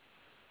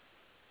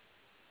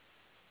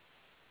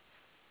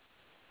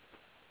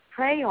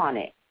 Pray on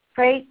it.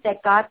 Pray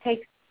that God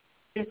takes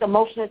this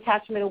emotional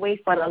attachment away,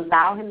 but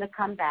allow him to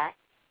come back.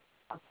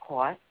 Of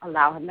course,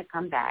 allow him to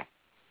come back.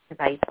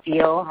 Because I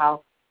feel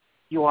how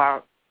you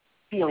are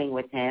feeling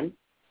with him.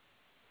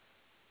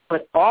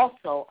 But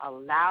also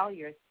allow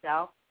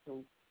yourself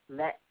to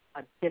let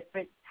a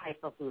different type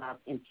of love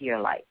into your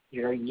life.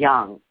 You're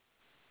young.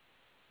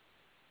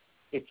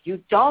 If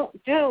you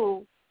don't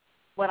do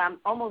what I'm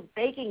almost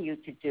begging you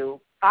to do,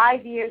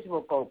 5 years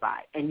will go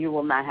by and you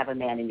will not have a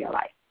man in your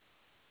life.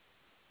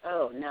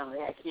 Oh, no,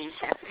 that can't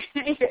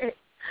happen.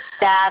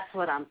 That's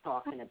what I'm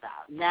talking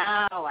about.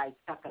 Now I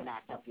stuck a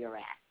match up your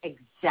ass.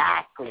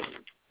 Exactly.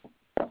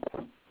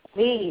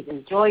 Please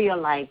enjoy your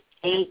life.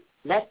 Date.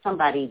 Let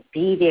somebody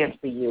be there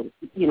for you.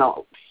 You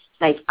know,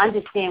 like,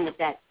 understand what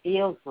that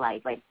feels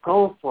like. Like,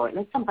 go for it.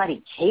 Let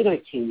somebody cater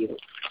to you.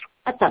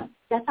 That's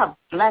a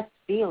blessed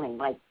feeling.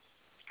 Like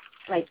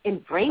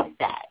embrace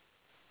that.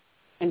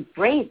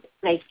 Embrace it.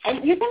 Like,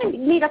 and you're gonna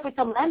meet up with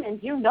some lemons.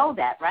 You know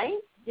that, right?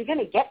 You're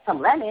gonna get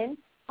some lemons.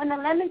 When the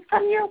lemons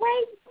come your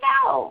way,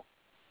 no.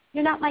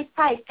 You're not my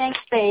type. Thanks,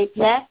 babe.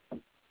 Yes?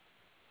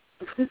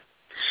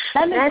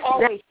 Lemons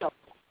always show up.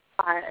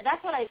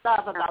 That's what I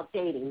love about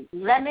dating.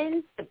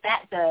 Lemons, the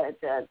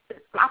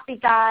sloppy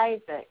guys,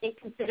 the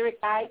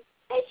inconsiderate guys,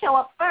 they show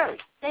up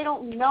first. They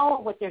don't know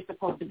what they're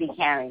supposed to be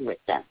carrying with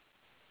them.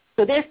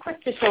 So they're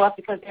quick to show up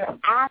because they're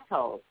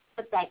assholes.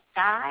 But that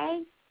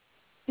guy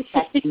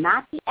that's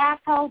not the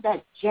asshole,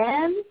 that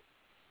gem,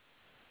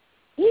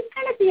 he's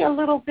going to be a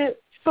little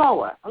bit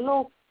slower, a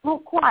little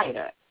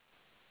quieter.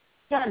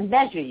 He's going to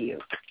measure you.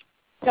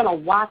 He's going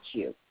to watch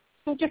you.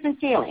 Two different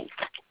feelings.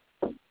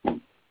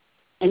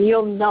 And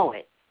you'll know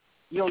it.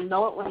 You'll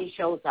know it when he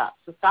shows up.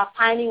 So stop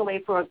pining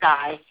away for a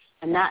guy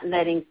and not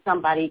letting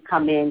somebody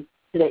come in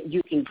so that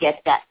you can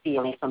get that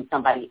feeling from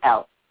somebody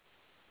else.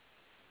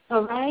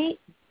 All right?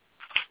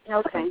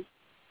 Okay.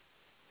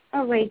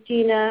 All right,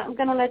 Gina, I'm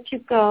going to let you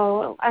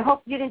go. I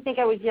hope you didn't think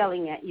I was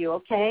yelling at you,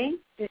 okay?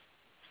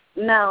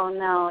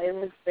 No, it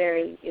was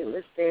very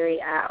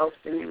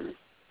eye-opening.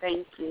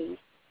 Thank you.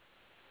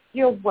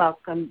 You're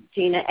welcome,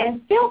 Gina.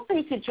 And feel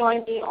free to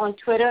join me on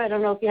Twitter. I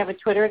don't know if you have a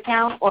Twitter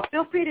account, or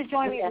feel free to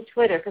join me on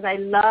Twitter because I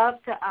love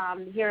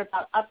to hear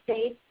about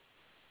updates.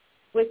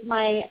 with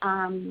my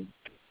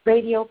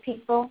radio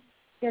people,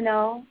 you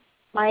know.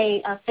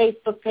 My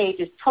Facebook page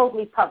is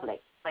totally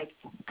public. Like,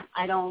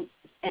 I don't,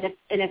 and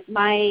if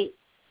I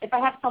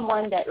have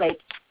someone that, like,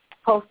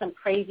 posts some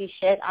crazy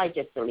shit, I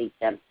just delete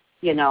them.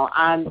 You know,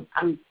 I'm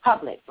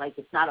public. Like,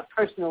 it's not a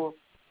personal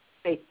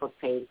Facebook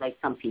page like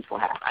some people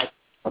have.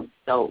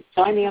 So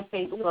join me on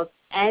Facebook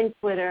and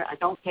Twitter. I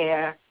don't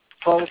care.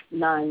 Both,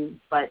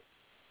 none, but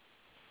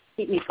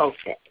keep me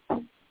posted.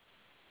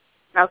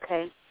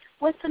 Okay.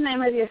 What's the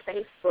name of your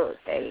Facebook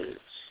page?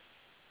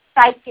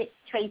 Psychic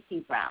Tracy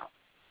Brown.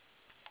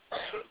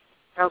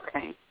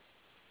 Okay.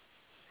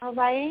 All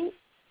right.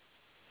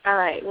 All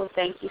right. Well,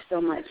 thank you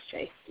so much,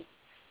 Tracy.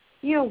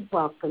 You're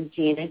welcome,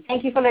 Gina.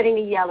 Thank you for letting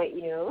me yell at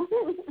you.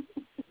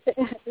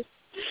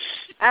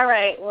 All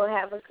right. Well,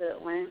 have a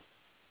good one.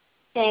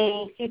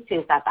 Thanks. You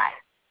too. Bye-bye.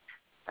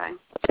 Bye.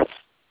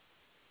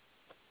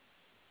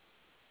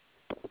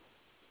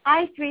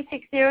 Hi,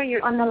 360.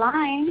 You're on the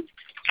line.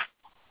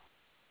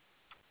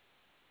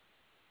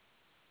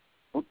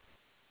 Oops.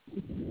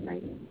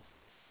 Right.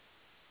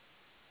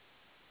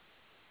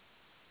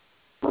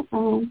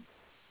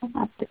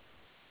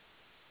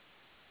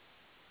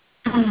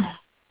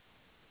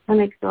 I'm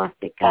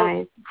exhausted,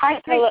 guys. Hi,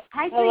 Tracy.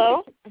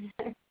 Hello.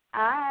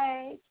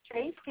 Hi,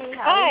 Tracy.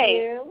 How Hi. are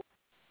you?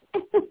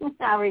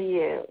 How are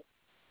you?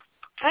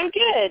 I'm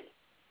good.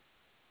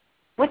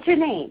 What's your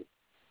name?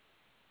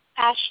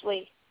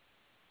 Ashley.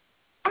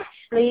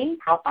 Ashley.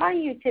 How are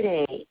you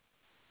today?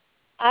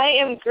 I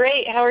am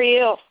great. How are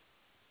you?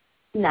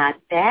 Not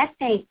bad,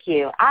 thank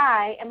you.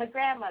 I am a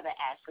grandmother,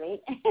 Ashley.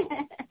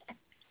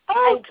 Oh,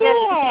 I just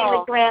became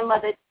a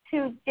grandmother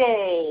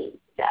today,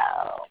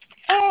 so.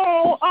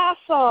 Oh,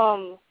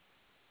 awesome.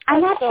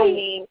 I'm That's so actually,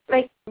 neat.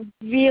 like,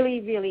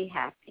 really, really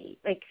happy.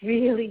 Like,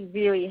 really,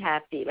 really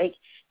happy. Like,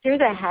 there's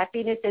a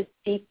happiness that's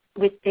deep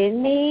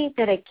within me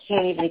that I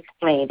can't even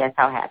explain. That's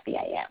how happy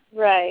I am.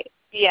 Right.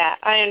 Yeah,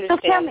 I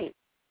understand. So tell me.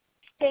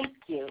 Thank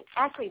you.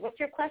 Ashley, what's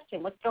your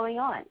question? What's going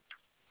on?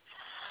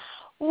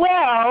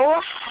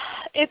 Well,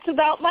 it's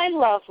about my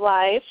love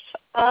life.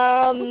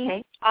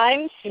 Okay.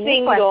 I'm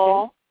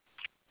single,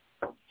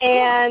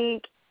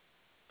 and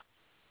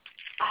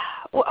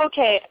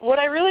okay, what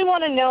I really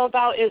want to know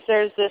about is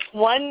there's this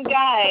one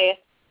guy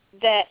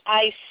that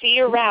I see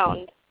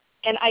around,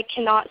 and I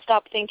cannot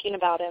stop thinking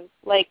about him.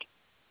 Like,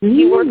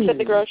 he works at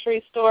the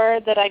grocery store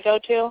that I go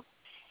to,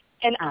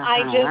 and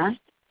I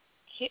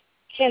just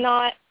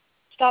cannot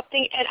stop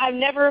thinking. And I've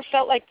never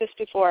felt like this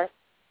before.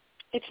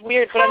 It's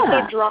weird, but I'm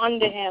so drawn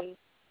to him.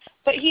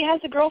 But he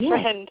has a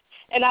girlfriend,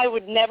 and I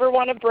would never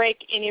want to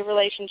break any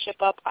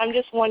relationship up. I'm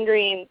just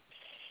wondering,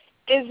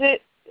 is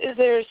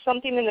there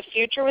something in the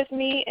future with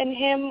me and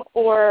him,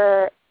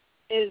 or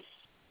is,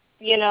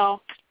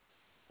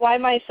 why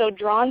am I so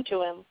drawn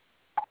to him?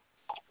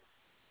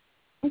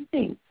 Let's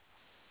see.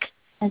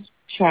 Let's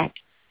check.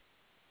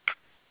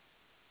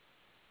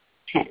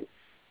 10.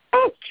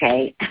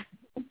 Okay.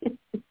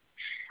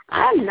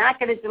 I'm not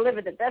going to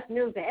deliver the best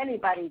news to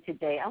anybody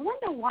today. I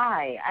wonder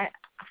why.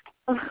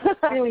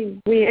 It's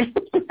really weird.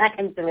 I'm not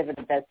going to deliver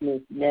the best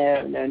news.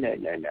 No. No.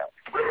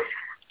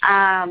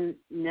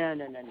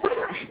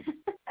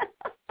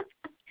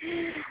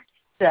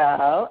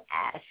 So,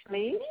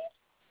 Ashley,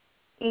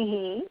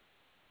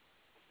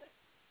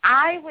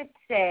 I would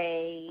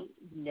say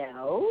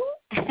no.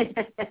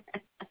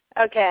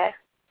 Okay.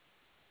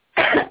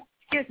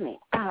 Excuse me.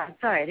 I'm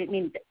sorry. I didn't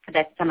mean for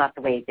that to come out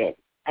the way it did.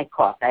 I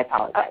coughed. I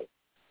apologize.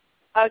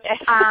 Okay.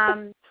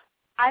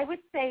 I would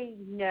say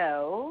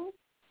no.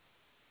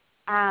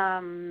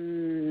 How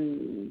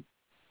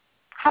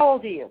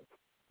old are you?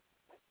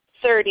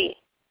 30.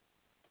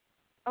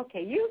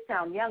 Okay, you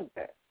sound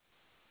younger.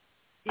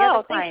 The Oh,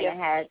 other client thank you. I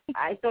had,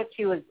 I thought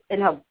she was,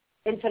 in her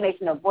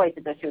intonation of voice,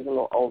 I thought she was a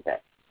little older.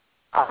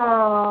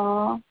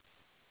 Oh.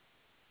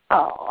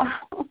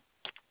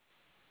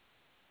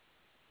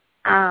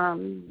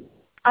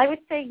 I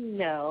would say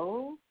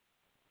no,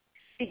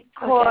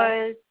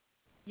 because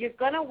you're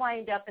going to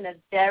wind up in a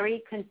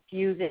very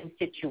confusing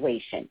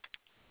situation.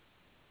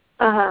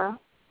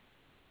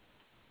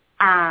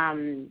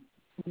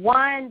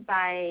 One,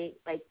 by,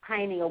 like,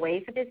 pining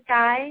away for this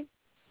guy.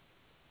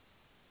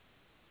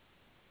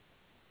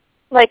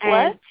 Like and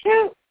what?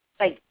 Two,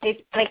 like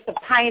to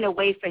pine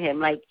away for him,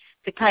 like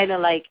to kind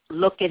of, like,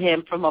 look at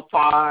him from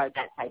afar,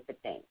 that type of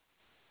thing.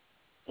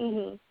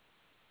 And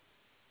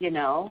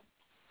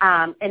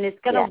it's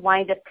going to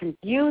wind up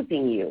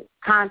confusing you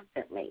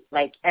constantly.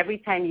 Like, every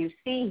time you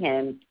see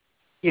him,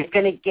 you're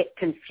going to get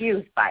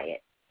confused by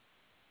it.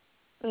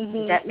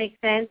 Does that make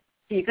sense?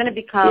 So you're going to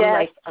become,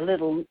 like, a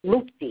little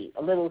loopy,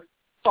 a little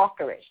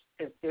stalkerish,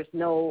 because there's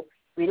no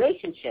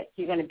relationship.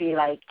 You're going to be,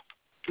 like,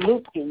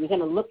 loopy. You're going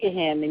to look at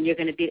him, and you're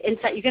going to be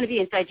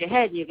inside your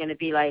head, and you're going to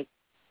be like,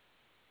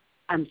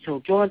 I'm so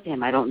drawn to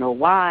him. I don't know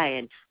why,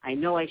 and I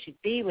know I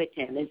should be with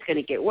him. It's going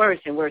to get worse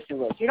and worse and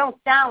worse. You don't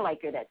sound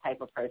like you're that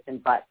type of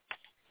person, but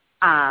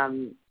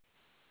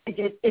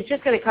it's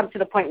just going to come to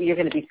the point where you're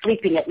going to be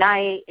sleeping at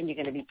night, and you're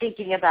going to be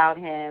thinking about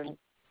him,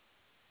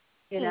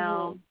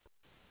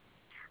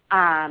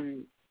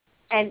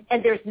 And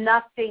there's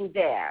nothing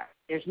there.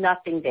 There's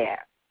nothing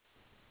there.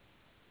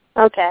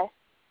 Okay.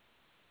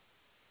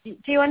 Do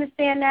you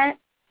understand that?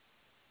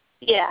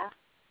 Yeah.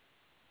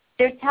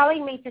 They're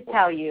telling me to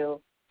tell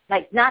you,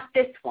 like, not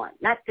this one.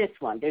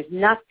 There's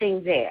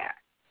nothing there.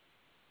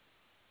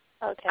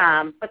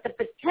 Okay. But the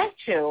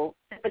potential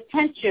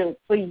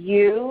for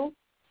you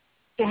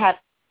to have,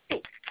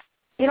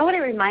 you know what it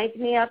reminds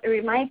me of? It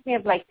reminds me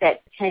of like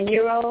that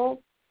 10-year-old,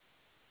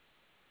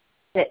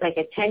 like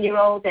a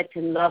 10-year-old that's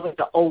in love with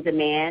an older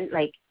man,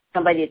 like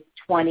somebody that's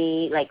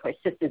 20, like her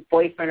sister's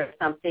boyfriend or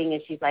something,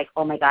 and she's like,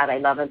 oh my God, I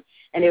love him.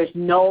 And there's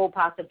no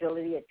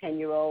possibility a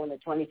 10-year-old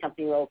and a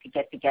 20-something-year-old could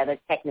get together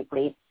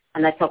technically.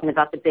 I'm not talking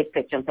about the big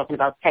picture. I'm talking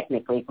about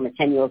technically from a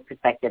 10-year-old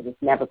perspective.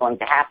 It's never going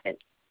to happen.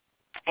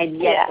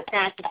 And yet the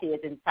fantasy is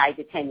inside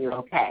the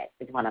 10-year-old head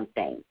is what I'm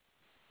saying.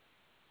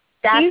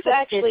 He's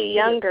actually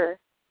younger.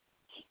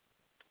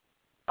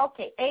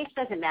 Okay, age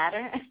doesn't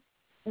matter.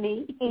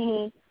 Me?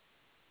 Mm-hmm.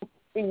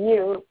 For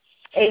you,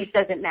 age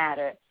doesn't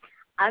matter.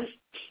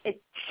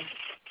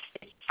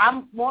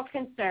 I'm more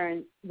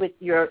concerned with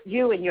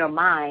you and your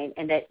mind,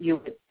 and that you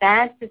would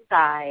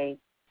fantasize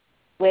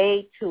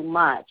way too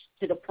much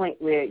to the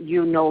point where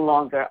you no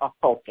longer are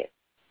focused.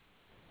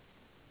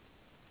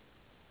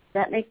 Does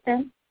that make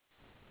sense?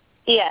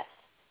 Yes.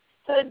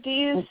 So do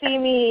you see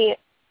me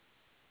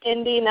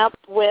ending up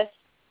with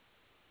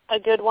a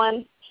good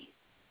one?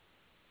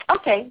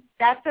 Okay,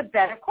 that's a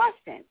better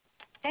question.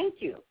 Thank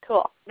you.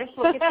 Cool. Let's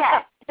look at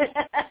that.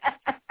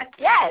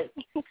 Yes.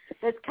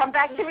 Let's come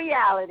back to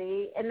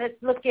reality, and let's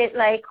look at,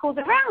 like, who's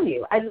around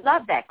you. I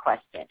love that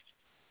question.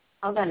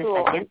 Hold on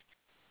a second.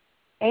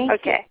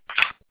 Okay.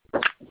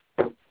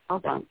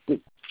 Hold on.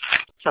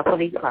 Shuffle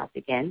these cards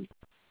again.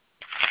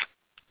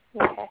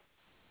 Okay.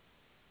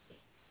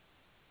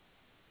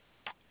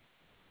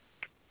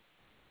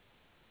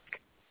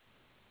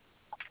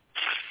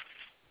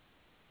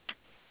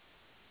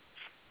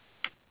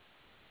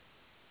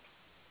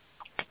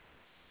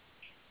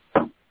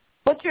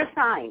 What's your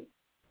sign?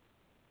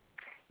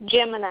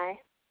 Gemini.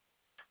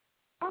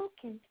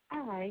 Okay,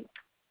 all right.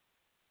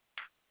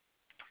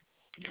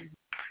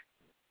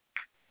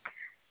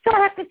 So I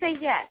have to say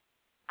yes.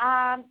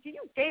 Do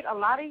you date a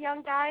lot of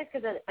young guys?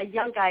 Because a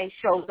young guy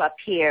shows up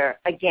here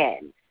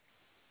again.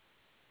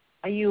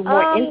 Are you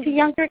more into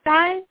younger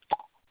guys?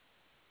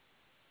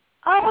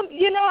 I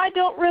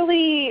don't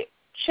really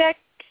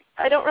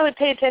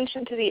pay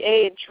attention to the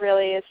age,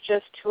 really. It's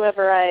just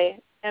whoever I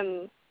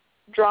am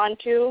drawn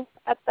to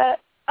at that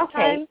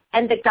time.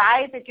 And the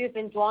guys that you've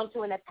been drawn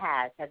to in the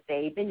past, have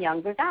they been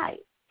younger guys?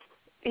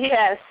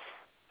 Yes.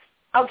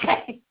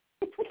 Okay.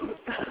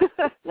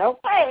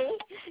 Okay.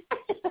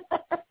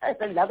 There's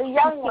another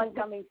young one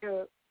coming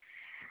through.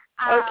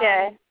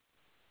 Okay.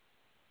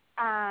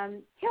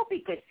 He'll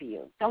be good for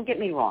you. Don't get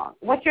me wrong.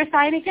 What's your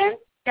sign again?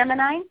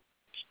 Gemini?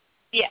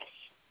 Yes.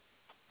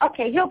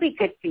 Okay, he'll be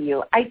good for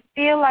you. I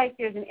feel like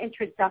there's an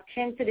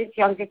introduction to this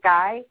younger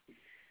guy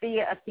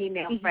via a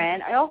female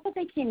friend. I also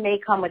think he may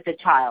come with a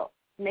child.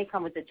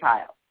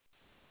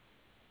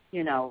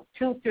 You know,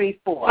 2, 3,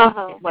 4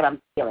 is what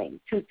I'm feeling.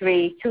 2,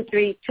 3,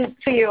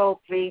 2-year-old,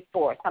 3,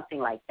 4, something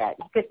like that.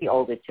 He could be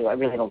older too. I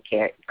really don't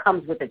care. It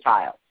comes with a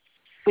child,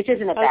 which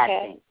isn't a bad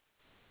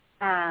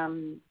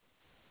thing.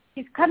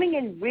 He's coming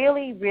in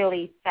really,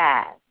 really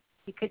fast.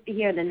 He could be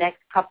here in the next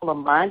couple of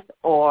months,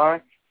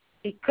 or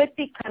he could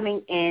be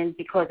coming in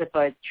because of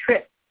a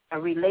trip, a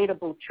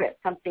relatable trip,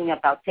 something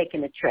about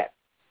taking a trip.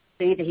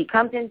 So either he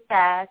comes in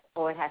fast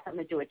or it has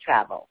something to do with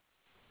travel.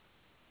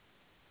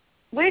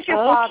 Where's your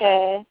father?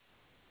 Okay.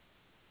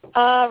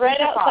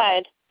 Right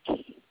outside.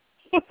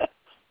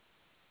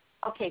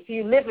 Okay, so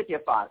you live with your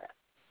father.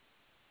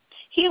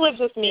 He lives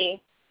with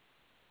me.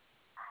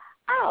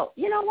 Oh,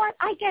 you know what?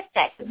 I get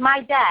that.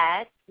 My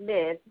dad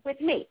lives with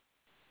me.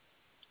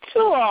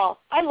 Cool.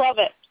 I love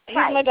it. He's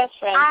my best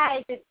friend.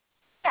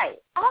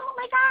 Oh,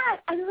 my God.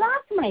 I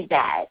love my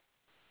dad.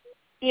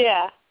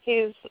 Yeah,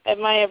 he's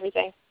my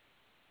everything.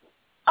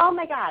 Oh,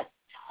 my God.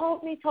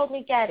 Totally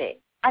get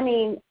it. I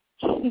mean,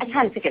 I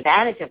kind of took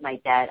advantage of my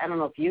dad. I don't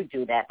know if you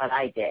do that, but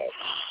I did.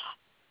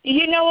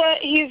 You know what?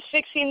 He's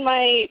fixing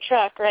my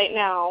truck right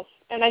now,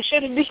 and I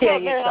shouldn't be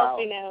out there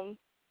helping him.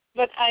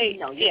 But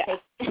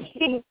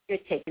you're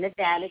taking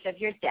advantage of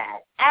your dad,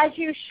 as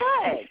you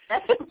should.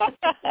 That's what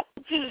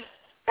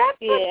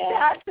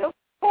dads are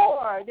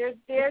for. They're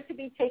there to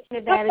be taken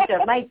advantage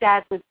of. My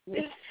dad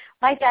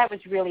was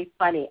really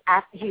funny.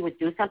 After he would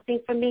do something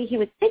for me, he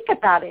would think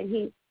about it, and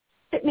he'd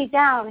sit me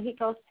down, and he'd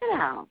go, sit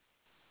down.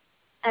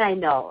 And I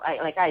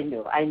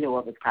knew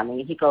what was coming.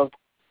 And he goes,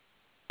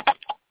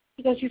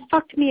 you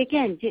fucked me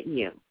again, didn't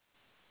you?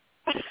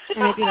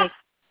 And I'd be like,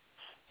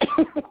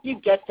 you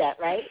get that,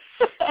 right?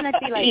 And I'd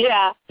be like,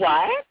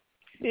 what?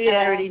 Yeah. And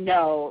I already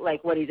know,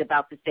 like, what he's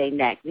about to say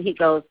next. And he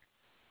goes,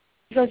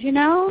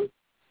 no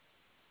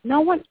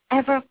one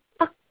ever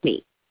fucked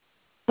me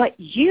but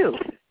you.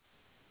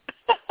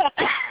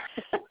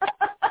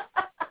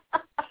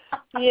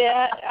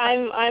 Yeah,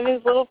 I'm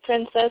his little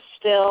princess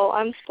still.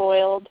 I'm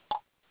spoiled.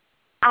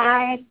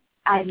 I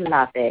I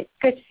love it.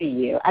 Good for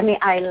you. I mean,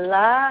 I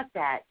love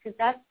that because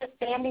that's what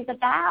family's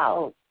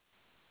about.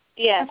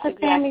 Yes, that's what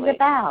exactly. family's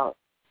about.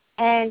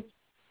 And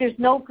there's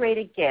no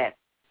greater gift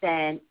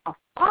than a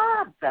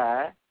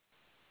father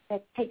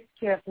that takes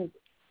care of his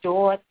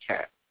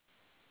daughter.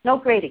 No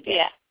greater gift.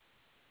 Yeah.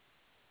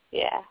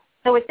 Yeah.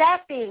 So with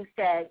that being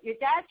said, your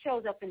dad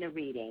shows up in the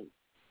reading.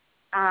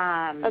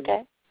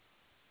 Okay.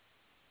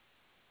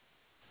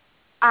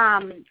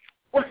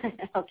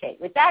 Okay,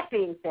 with that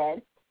being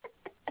said,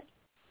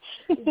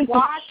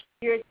 watch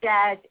your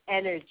dad's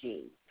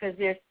energy because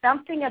there's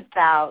something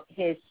about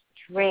his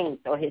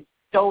strength or his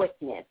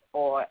stoicness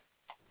or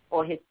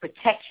his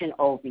protection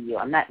over you.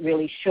 I'm not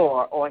really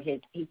sure. Or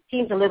he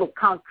seems a little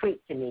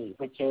concrete to me,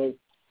 which is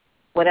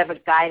whatever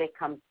guy that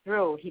comes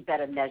through, he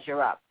better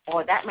measure up.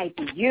 Or that might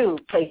be you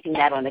placing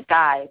that on a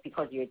guy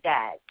because of your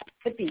dad.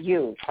 Could be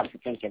you, come to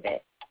think of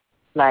it.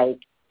 Like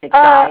the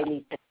guy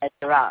needs to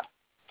measure up.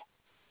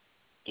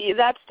 Yeah,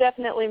 that's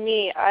definitely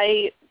me.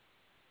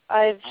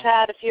 I've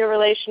had a few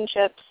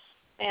relationships,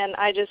 and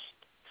I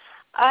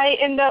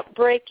end up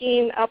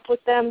breaking up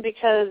with them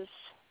because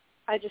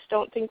I just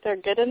don't think they're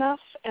good enough,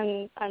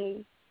 and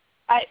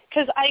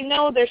because I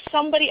know there's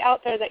somebody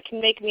out there that can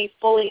make me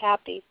fully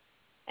happy,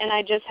 and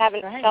I just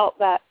haven't felt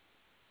that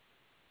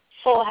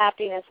full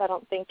happiness, I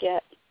don't think,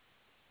 yet.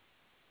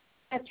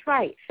 That's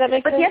right. Does that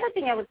make sense? The other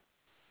thing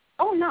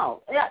oh,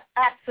 no, yeah,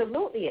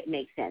 absolutely it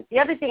makes sense. The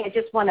other thing I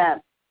just want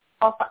to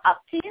offer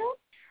up to you,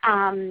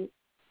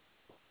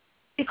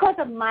 because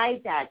of my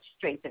dad's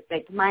strength,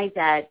 like my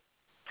dad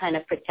kind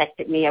of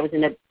protected me. I was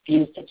in an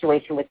abuse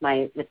situation with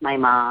my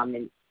mom,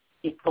 and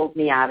he pulled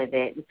me out of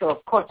it. And so,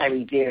 of course, I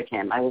revered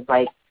him. I was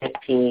like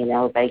 15. And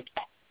I was like,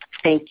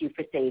 thank you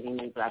for saving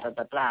me, blah, blah,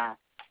 blah, blah.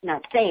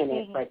 Not saying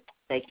it, but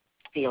like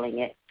feeling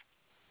it.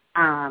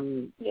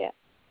 Yeah.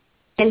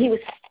 And he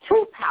was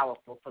too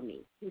powerful for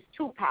me. He was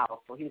too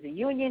powerful. He was a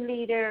union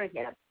leader. He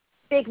had a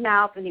big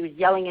mouth, and he was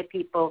yelling at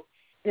people.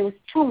 And it was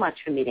too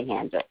much for me to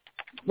handle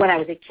when I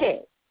was a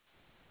kid.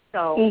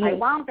 So I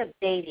wound up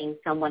dating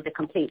someone the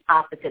complete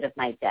opposite of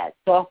my dad.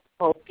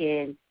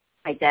 Soft-spoken.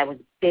 My dad was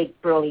big,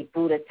 burly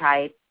Buddha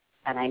type,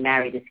 and I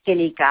married a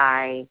skinny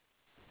guy,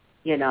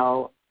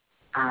 emotional,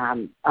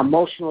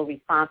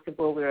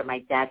 responsible, where my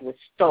dad was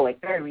stoic,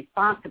 very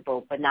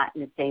responsible, but not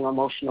in the same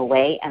emotional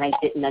way, and I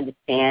didn't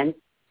understand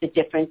the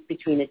difference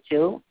between the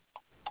two.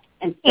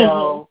 And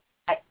so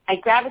I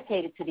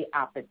gravitated to the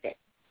opposite.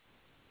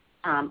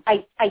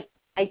 I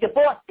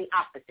divorced the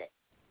opposite.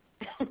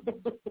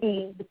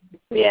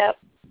 Yep.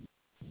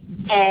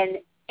 And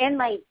in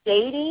my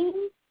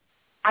dating,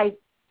 I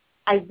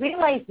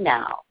realize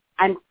now,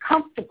 I'm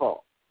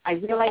comfortable. I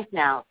realize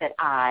now that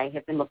I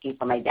have been looking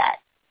for my dad.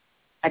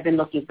 I've been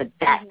looking for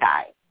that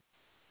guy.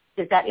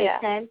 Does that make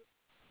sense?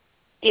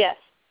 Yes.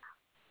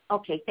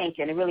 Okay, thank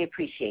you, and I really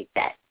appreciate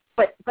that.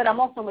 But I'm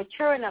also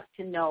mature enough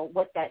to know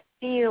what that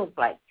feels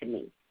like to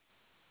me.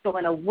 So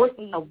when a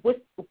wussy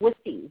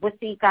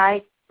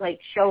guy like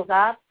shows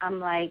up, I'm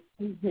like,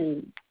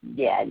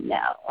 yeah,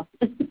 no.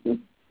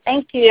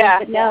 Thank you,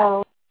 but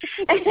no.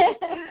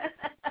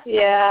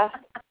 Yeah,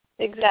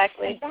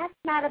 exactly. And that's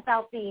not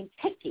about being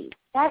picky.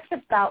 That's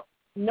about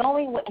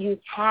knowing what you've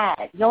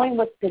had, knowing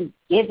what's been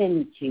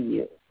given to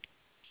you.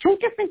 Two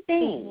different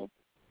things.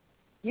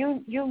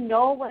 You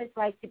know what it's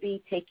like to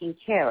be taken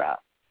care of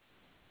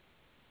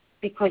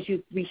because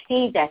you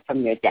received that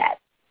from your dad.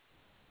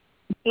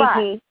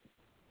 But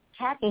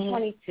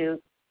catch-22,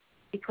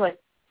 because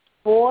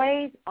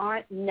boys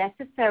aren't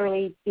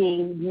necessarily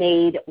being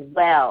made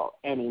well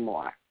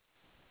anymore.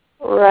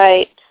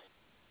 Right.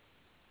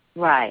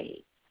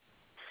 Right.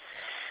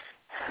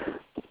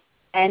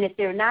 And if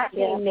they're not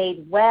being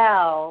made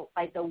well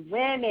by the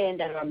women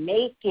that are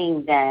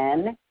making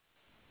them,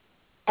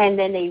 and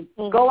then they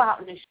go out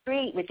in the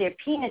street with their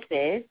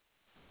penises,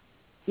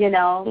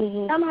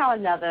 somehow or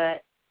another,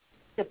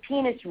 the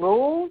penis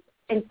rules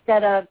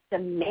instead of the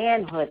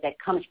manhood that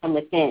comes from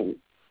within.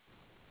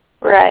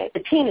 Right.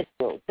 The penis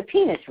rules.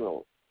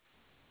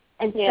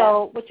 And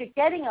so what you're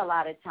getting a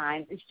lot of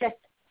times is just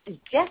a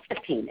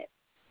penis.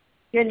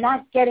 You're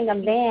not getting a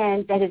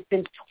man that has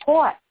been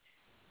taught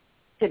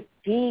to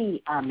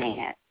be a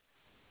man.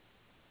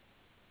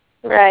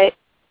 Right.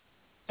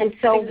 And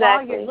so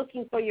while you're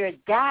looking for your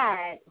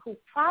dad, who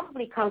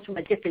probably comes from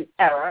a different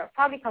era,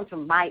 probably comes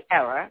from my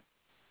era,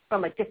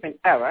 from a different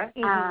era,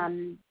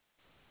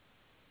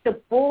 the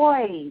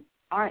boys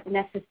aren't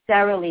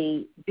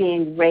necessarily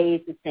being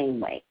raised the same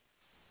way.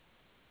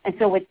 And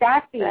so with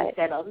that being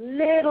said, a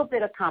little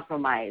bit of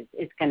compromise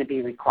is going to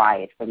be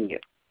required from you.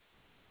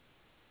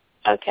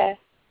 Okay.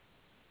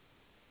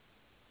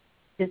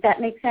 Does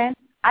that make sense?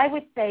 I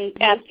would say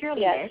make your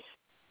list.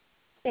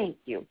 Thank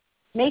you.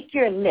 Make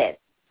your list.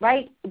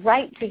 Right.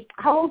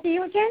 How old are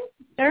you again?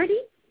 30?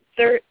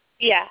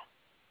 Yeah.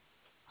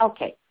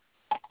 Okay.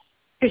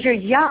 Because you're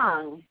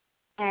young,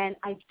 and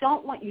I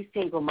don't want you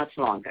single much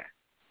longer.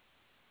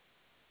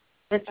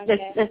 Let's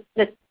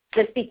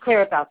be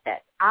clear about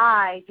that.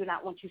 I do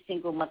not want you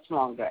single much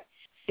longer.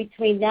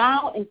 Between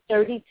now and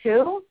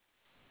 32,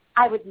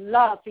 I would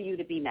love for you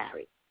to be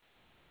married.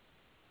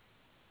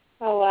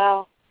 Oh,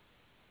 wow.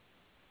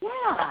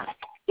 Yeah.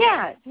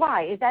 Yeah.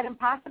 Why? Is that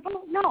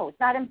impossible? No, it's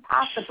not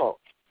impossible.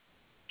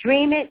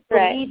 Dream it,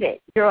 believe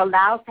it. You're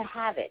allowed to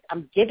have it.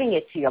 I'm giving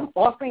it to you. I'm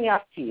offering it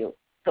up to you.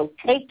 So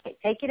take it.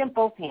 Take it in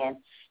both hands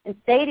and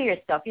say to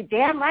yourself, you're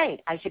damn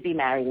right I should be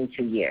married in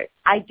 2 years.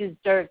 I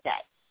deserve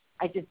that.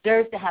 I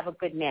deserve to have a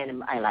good man in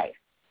my life.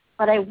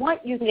 But I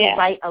want you to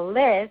write a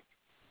list.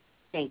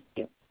 Thank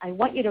you. I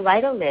want you to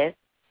write a list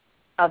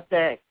of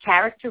the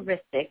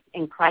characteristics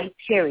and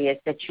criteria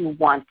that you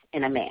want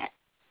in a man.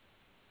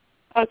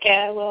 Okay,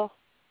 I will.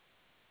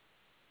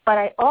 But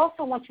I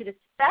also want you to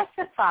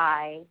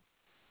specify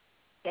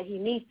that he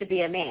needs to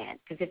be a man.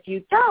 Because if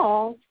you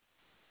don't,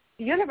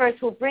 the universe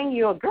will bring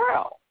you a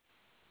girl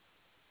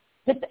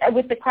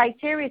with the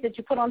criteria that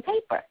you put on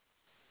paper.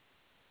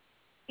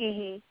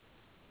 Mm-hmm.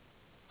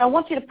 I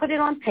want you to put it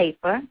on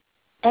paper.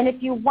 And if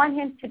you want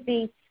him to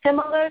be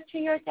similar to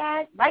your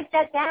dad, write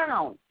that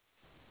down.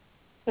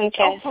 Okay.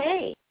 It's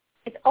okay.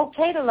 It's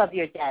okay to love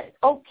your dad. It's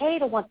okay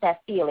to want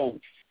that feeling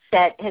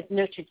that has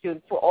nurtured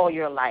you for all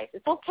your life.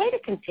 It's okay to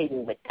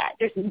continue with that.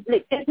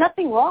 There's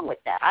nothing wrong with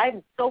that.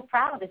 I'm so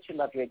proud that you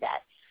love your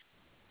dad.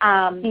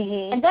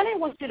 And then I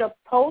want you to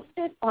post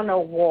it on a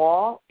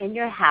wall in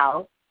your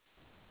house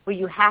where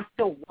you have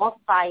to walk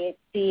by it,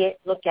 see it,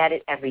 look at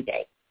it every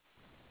day.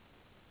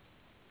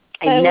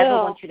 I never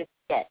want you to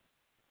forget.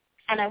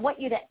 And I want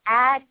you to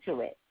add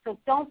to it. So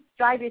don't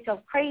drive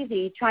yourself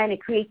crazy trying to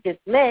create this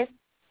list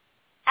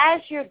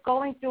as you're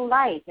going through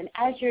life and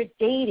as you're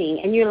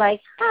dating and you're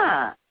like,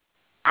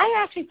 I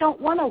actually don't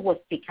want a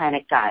wussy kind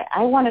of guy.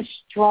 I want a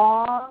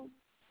strong,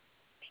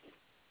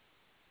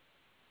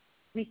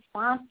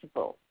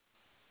 responsible,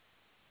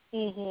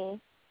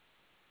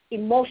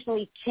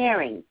 emotionally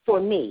caring for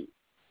me,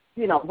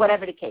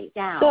 whatever the case.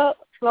 Down,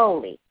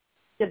 slowly,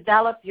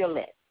 develop your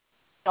list.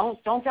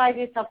 Don't drive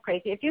yourself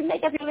crazy. If you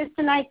make up your list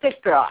tonight, good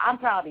girl. I'm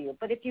proud of you.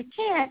 But if you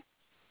can't,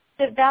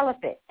 develop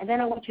it. And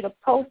then I want you to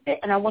post it,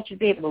 and I want you to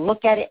be able to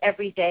look at it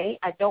every day.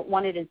 I don't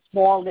want it in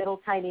small,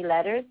 little, tiny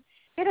letters.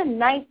 Get a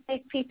nice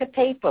big piece of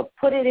paper.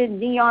 Put it in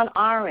neon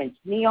orange,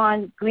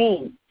 neon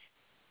green.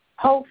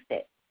 Post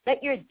it.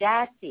 Let your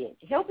dad see it.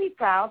 He'll be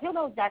proud. He'll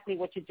know exactly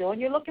what you're doing.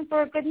 You're looking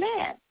for a good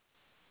man.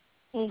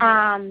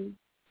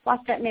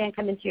 Watch that man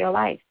come into your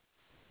life.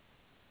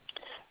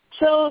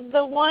 So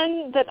the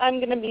one that I'm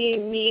going to be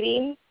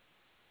meeting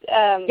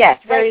yes,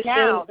 very right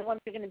now, soon. the one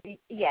you're going to be,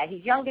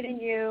 he's younger than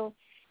you.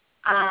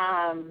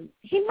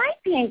 He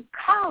might be in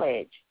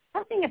college.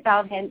 Something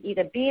about him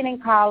either being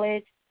in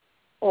college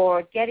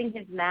or getting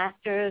his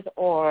master's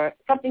or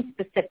something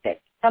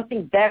specific,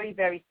 something very,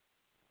 very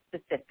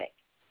specific.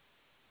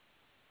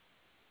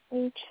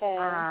 Okay.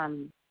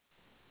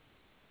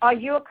 Are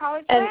you a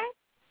college grad?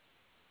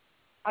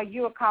 Are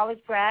you a college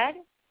grad?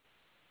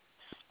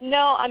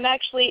 No, I'm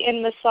actually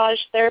in massage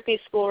therapy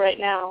school right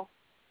now.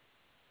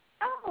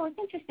 Oh, it's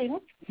interesting.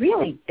 It's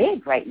really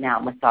big right now,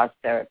 massage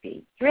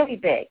therapy. It's really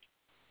big.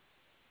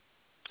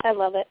 I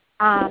love it.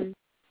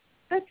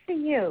 Good for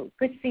you.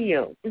 Good for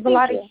you. There's a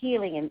lot of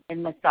healing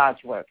in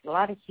massage work. A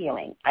lot of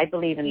healing. I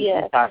believe in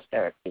massage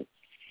therapy.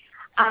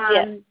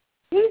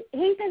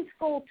 He's in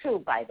school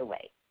too, by the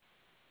way.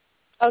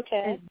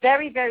 Okay. It's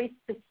very, very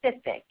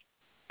specific.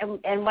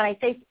 And when I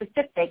say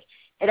specific,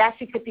 it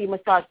actually could be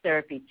massage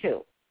therapy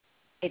too.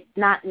 It's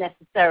not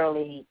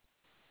necessarily,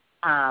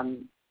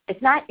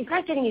 it's not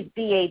getting his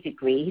BA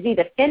degree. He's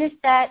either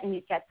finished that and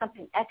he's got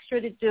something extra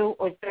to do,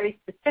 or it's very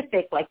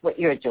specific like what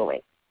you're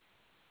doing.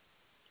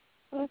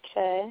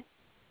 Okay.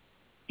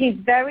 He's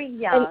very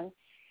young,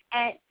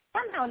 and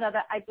somehow or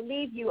another, I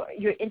believe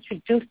you're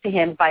introduced to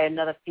him by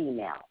another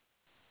female.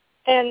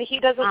 And he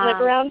doesn't live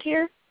around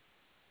here?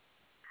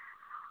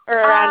 Or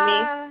around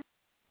me?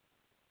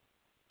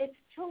 It's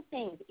two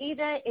things.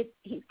 Either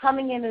he's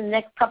coming in the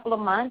next couple of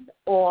months,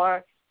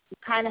 or you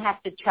kind of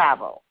have to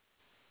travel.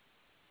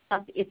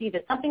 It's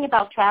either something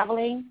about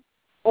traveling,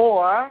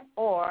 or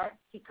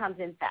he comes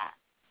in fast.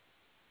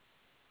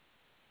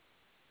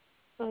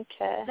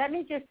 Okay. Let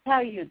me just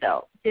tell you,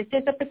 though, this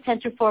is a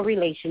potential for a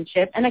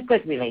relationship, and a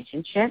good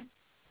relationship.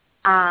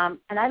 And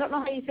I don't know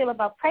how you feel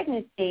about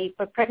pregnancy,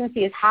 but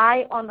pregnancy is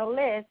high on the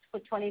list for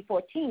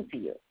 2014 for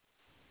you.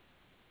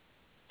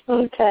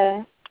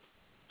 Okay.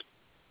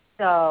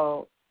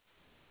 So,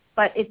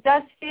 but it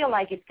does feel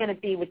like it's going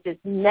to be with this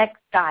next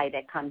guy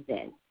that comes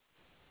in.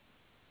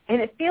 And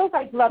it feels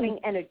like loving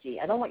energy.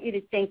 I don't want you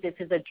to think this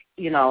is a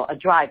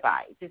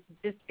drive-by.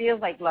 This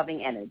feels like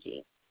loving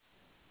energy.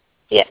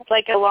 Yes,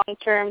 like a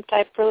long-term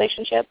type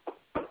relationship?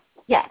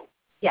 Yes.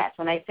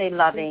 When I say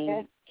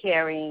loving,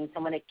 caring,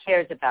 someone that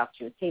cares about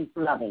you, it seems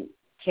loving,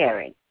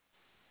 caring,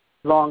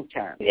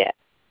 long-term. Yeah.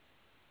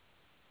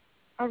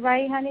 All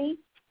right, honey?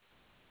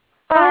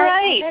 All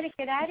right. I better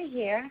get out of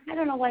here. I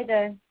don't know why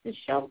the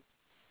show.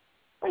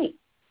 Wait.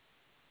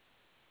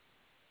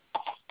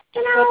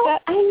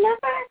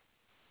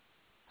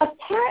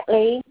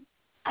 Apparently,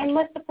 I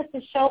must have put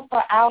the show for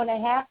an hour and a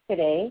half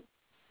today,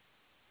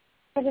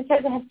 because it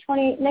says it has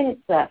 28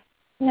 minutes left.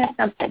 Isn't that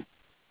something?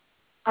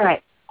 All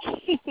right.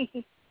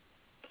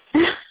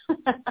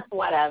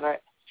 Whatever.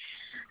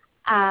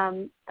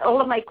 All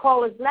of my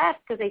callers left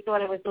because they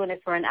thought I was doing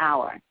it for an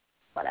hour.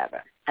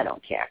 Whatever. I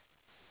don't care.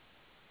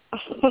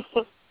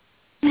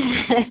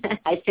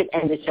 I should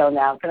end the show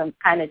now because I'm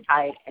kind of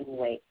tired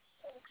anyway.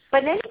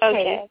 But in any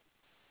case,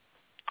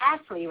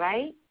 Ashley,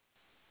 right?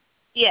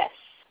 Yes.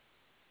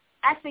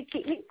 Ashley,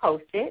 keep me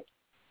posted.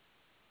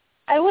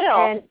 I will.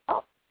 And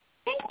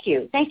thank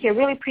you. Thank you. I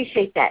really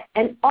appreciate that.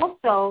 And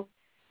also,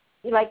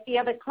 like the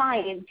other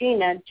client,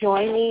 Gina,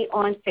 join me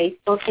on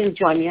Facebook and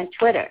join me on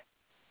Twitter.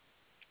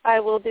 I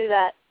will do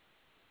that.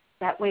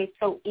 That way it's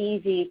so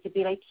easy to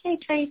be like, hey,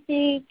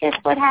 Tracy, guess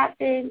what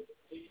happened?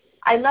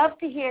 I love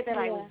to hear that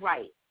I was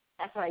right.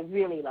 That's what I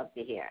really love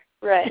to hear.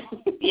 Right.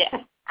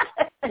 Yeah.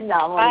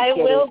 No, I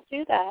will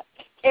do that.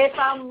 If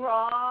I'm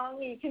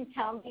wrong, you can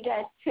tell me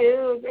that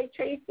too. Like,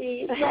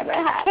 Tracy, it never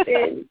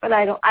happened. But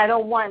I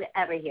don't want to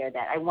ever hear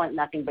that. I want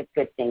nothing but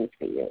good things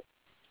for you.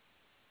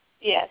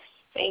 Yes.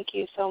 Thank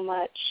you so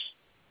much.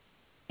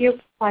 You're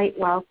quite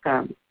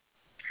welcome.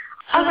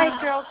 All right,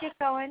 girls, get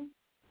going.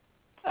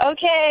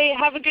 Okay.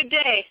 Have a good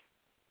day.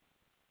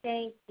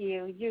 Thank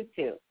you. You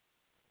too.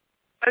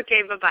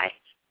 Okay. Bye-bye.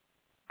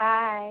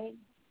 Bye.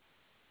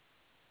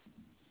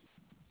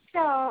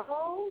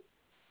 So,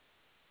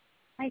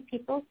 my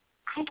people,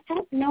 I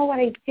don't know what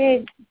I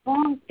did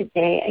wrong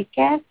today. I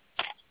guess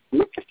I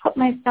must have put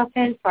myself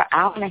in for an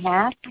hour and a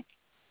half.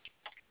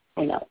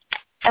 Who knows?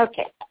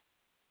 Okay.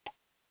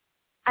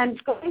 I'm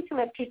going to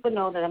let people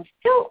know that I'm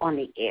still on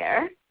the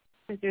air,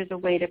 because there's a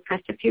way to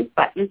press a few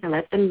buttons and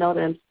let them know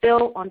that I'm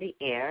still on the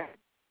air.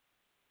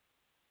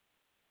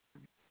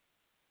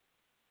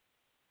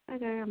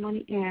 Okay, I'm on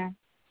the air.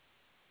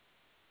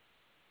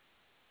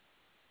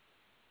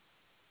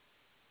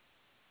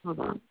 Hold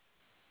on.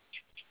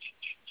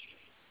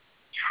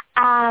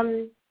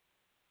 And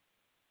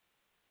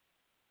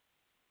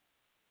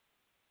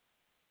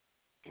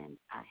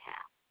I have.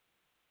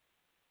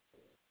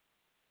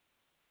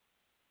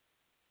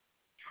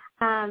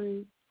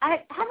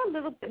 I have a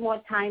little bit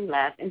more time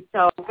left, and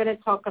so I'm going to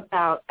talk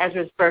about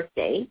Ezra's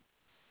birthday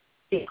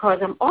because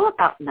I'm all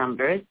about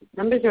numbers.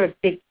 Numbers are a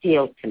big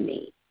deal to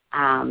me.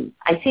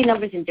 I see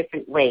numbers in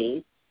different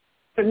ways.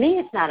 For me,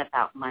 it's not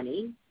about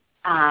money,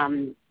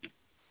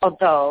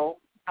 although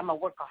I'm a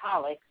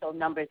workaholic, so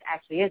numbers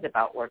actually is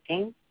about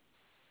working.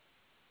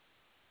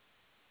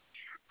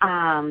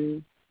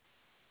 Hold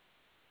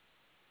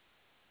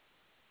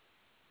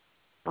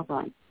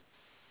on.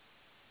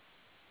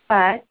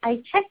 But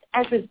I checked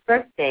Ezra's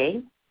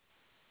birthday,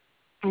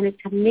 and it's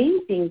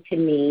amazing to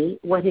me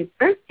what his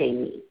birthday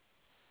means.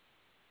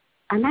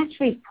 I'm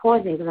actually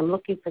pausing because I'm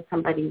looking for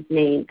somebody's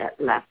name that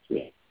left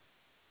me.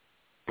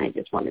 I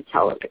just want to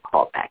tell her to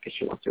call back if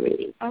she wants a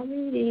reading. A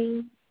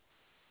reading.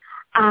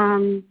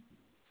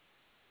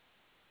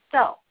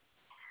 So,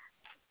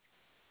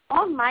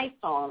 on my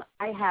phone,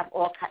 I have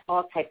all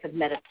types of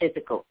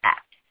metaphysical apps.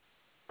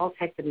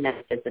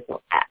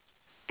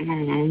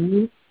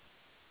 And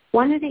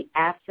one of the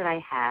apps that I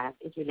have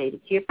is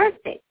related to your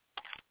birthday.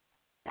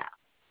 Now,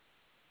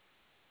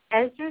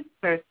 Ezra's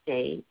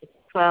birthday is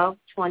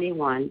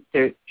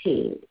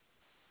 12/21/13.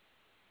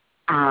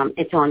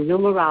 It's on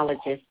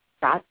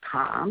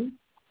numerologist.com.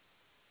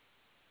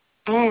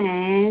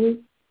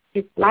 And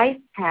his life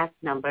path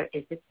number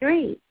is a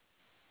 3.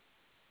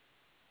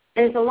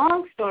 There's a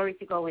long story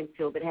to go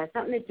into, but it has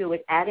something to do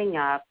with adding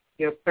up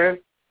your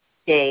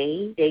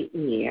birthday, date,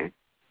 and year,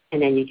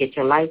 and then you get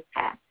your life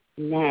path.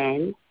 And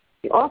then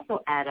you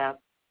also add up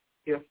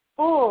your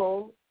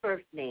full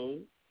first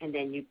name, and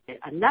then you get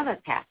another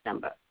path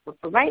number. But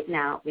for right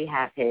now, we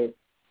have his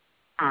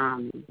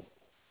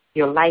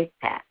your life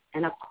path.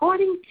 And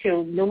according to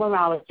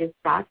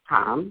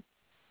numerologist.com,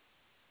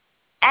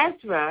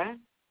 Ezra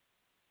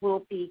will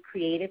be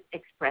creative,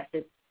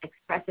 expressive,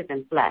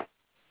 and blessed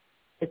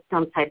with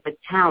some type of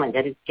talent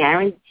that is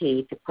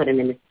guaranteed to put him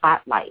in the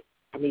spotlight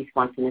at least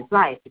once in his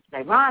life, which is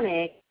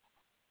ironic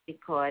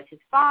because his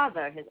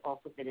father has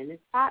also been in the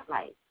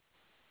spotlight.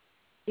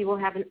 He will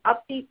have an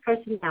upbeat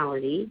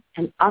personality,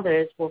 and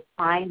others will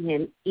find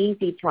him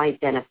easy to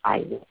identify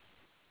with.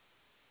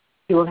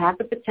 He will have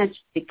the potential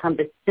to become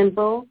the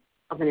symbol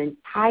of an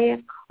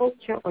entire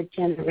culture or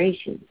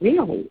generation.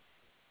 Really?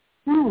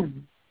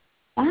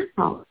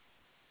 Wow.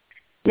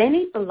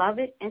 Many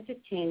beloved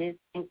entertainers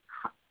and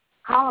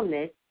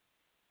columnists,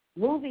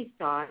 movie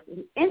stars,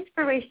 and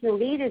inspirational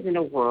leaders in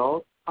the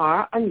world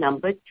are a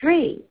number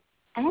 3.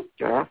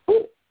 Ezra,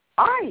 who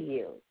are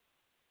you?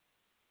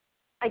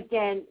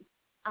 Again,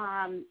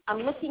 I'm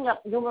looking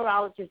up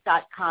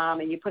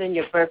numerologist.com, and you put in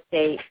your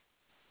birthday.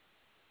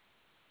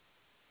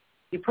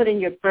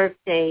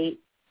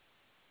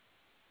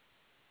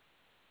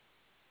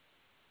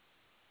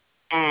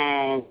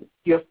 And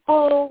your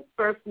full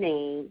first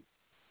name,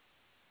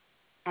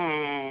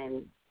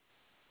 and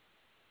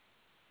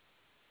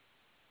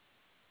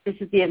this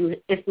is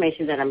the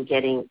information that I'm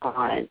getting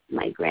on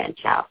my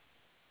grandchild.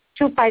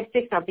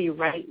 256, I'll be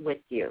right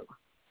with you.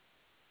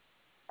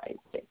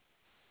 56.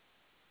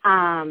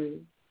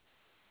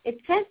 It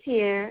says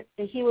here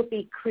that he will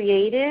be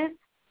creative,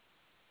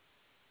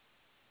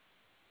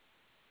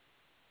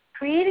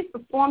 creative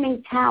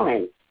performing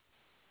talent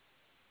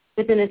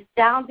with an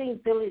astounding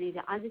ability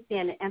to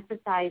understand and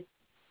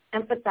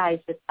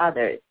empathize with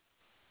others.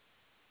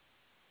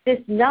 This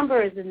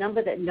number is a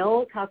number that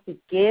knows how to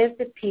give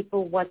the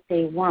people what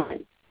they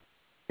want.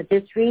 For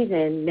this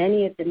reason,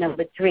 many of the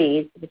number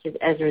 3s, which is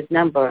Ezra's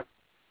number,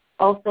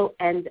 also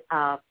end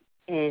up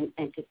in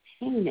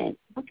entertainment.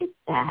 Look at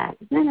that.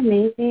 Isn't that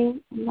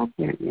amazing? I'm not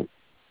hearing this.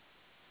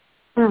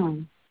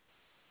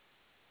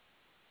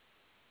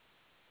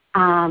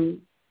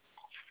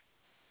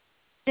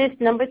 This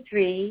number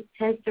 3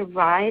 tends to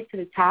rise to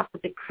the top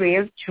of the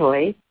career of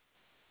choice.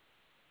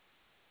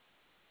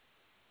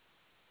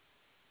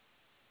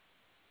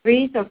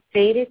 3s are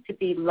fated to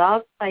be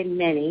loved by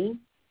many.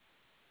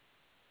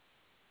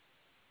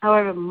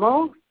 However,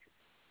 most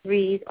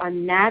 3s are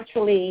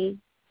naturally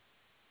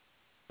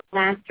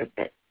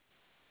philanthropists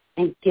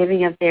and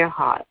giving of their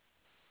heart.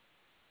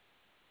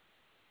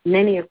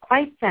 Many are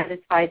quite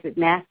satisfied with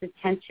mass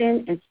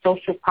attention and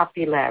social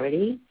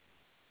popularity.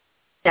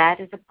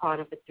 That is a part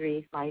of a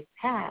 3's life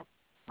path.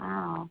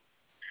 Wow.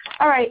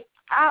 All right.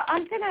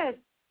 I'm going to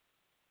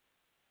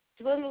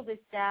dwindle this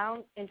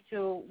down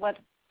into what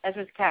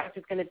Ezra's character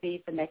is going to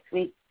be for next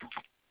week.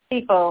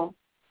 People,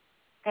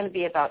 it's going to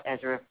be about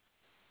Ezra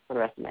for the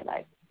rest of my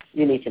life.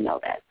 You need to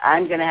know that.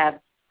 I'm going to have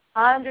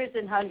hundreds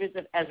and hundreds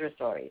of Ezra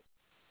stories.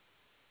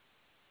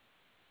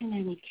 In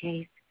any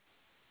case,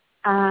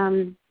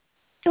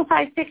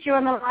 256, you're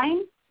on the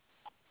line?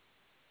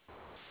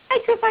 Hi,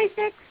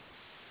 256.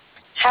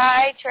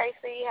 Hi,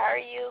 Tracy. How are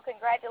you?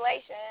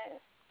 Congratulations.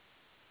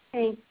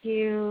 Thank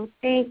you.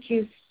 Thank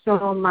you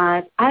so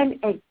much. I'm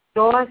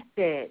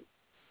exhausted.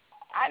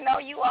 I know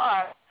you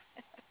are.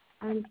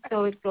 I'm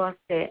so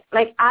exhausted.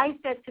 Like I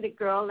said to the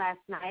girl last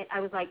night,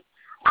 I was like,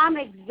 I'm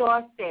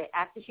exhausted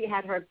after she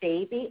had her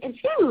baby. And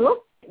she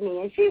looked at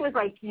me and she was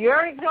like,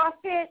 you're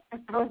exhausted?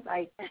 And I was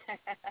like,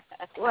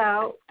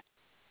 well,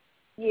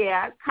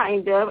 yeah,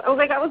 kind of. I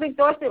was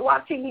exhausted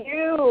watching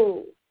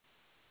you.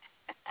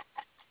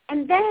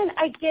 And then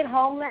I get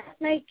home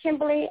last night,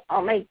 Kimberly.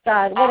 Oh, my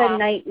God, what a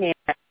nightmare.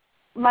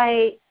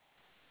 My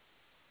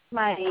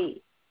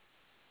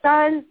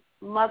son's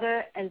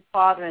mother and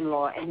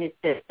father-in-law and his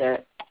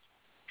sister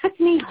took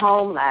me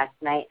home last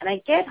night. And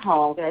I get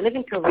home, because I live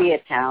in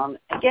Koreatown.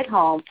 I get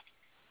home,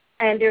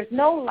 and there's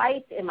no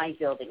lights in my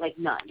building, like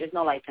none. There's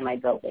no lights in my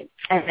building.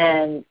 And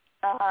then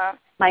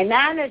my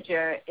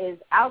manager is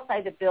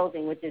outside the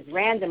building with this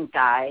random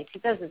guy. She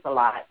does this a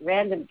lot.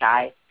 Random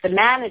guy, the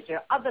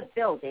manager of the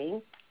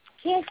building,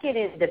 can't get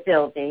into the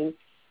building.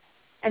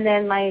 And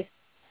then my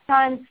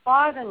son's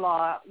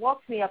father-in-law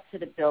walks me up to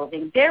the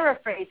building. They're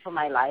afraid for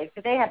my life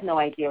because they have no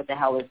idea what the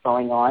hell is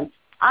going on.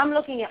 I'm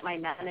looking at my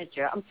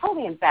manager. I'm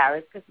totally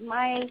embarrassed because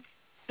my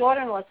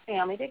daughter-in-law's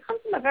family, they come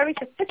from a very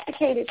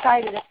sophisticated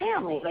side of the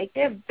family. Like,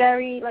 they're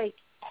very, like,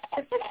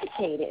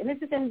 sophisticated. And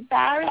this is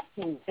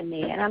embarrassing to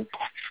me. And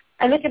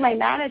I look at my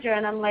manager,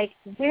 and I'm like,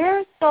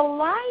 where's the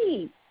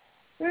light?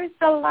 Where's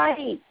the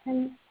light?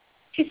 And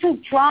she's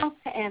too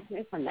drunk to answer.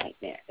 It's a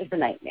nightmare. It's a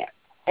nightmare.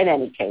 In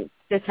any case,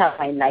 this is how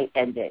my night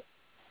ended.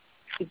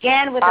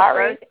 Began with a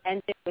birth,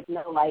 ended with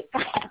no light.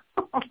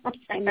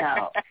 I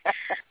know.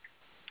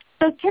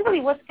 So,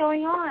 Kimberly, what's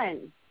going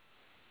on?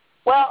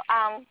 Well,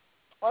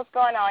 what's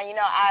going on? You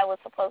know, I was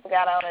supposed to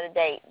get out on a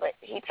date, but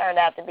he turned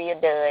out to be a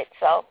dud.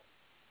 So,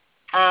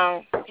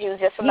 he was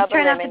just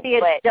another lemon. He turned out to be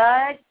a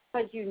dud,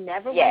 but you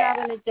never went out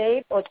on a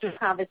date, or through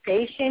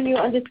conversation you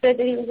understood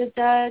that he was a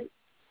dud?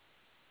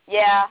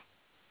 Yeah.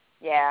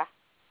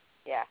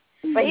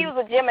 But he was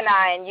a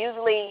Gemini, and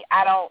usually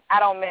I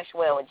don't mesh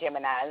well with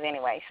Geminis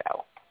anyway.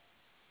 So.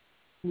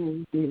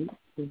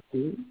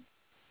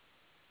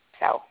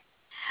 So,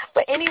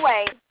 but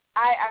anyway,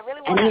 I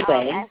really want to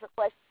ask a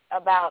question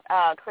about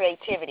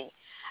creativity.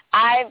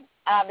 I've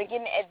been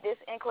getting at this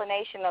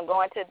inclination of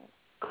going to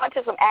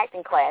some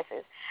acting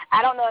classes.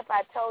 I don't know if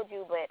I've told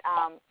you, but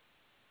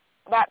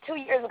about 2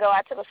 years ago,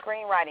 I took a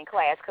screenwriting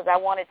class because I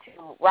wanted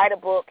to write a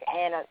book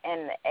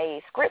and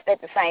a script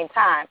at the same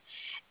time.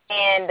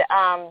 And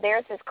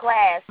there's this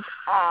class,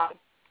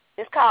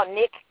 it's called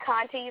Nick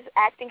Conti's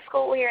acting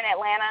school here in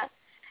Atlanta,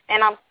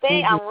 and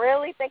I'm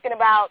really thinking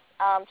about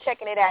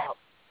checking it out.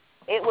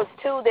 It was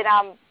two that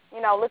I'm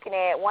looking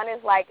at. One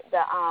is like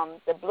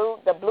the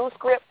blue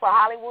script for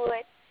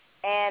Hollywood,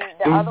 and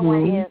the other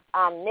one is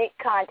Nick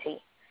Conti.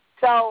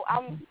 So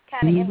I'm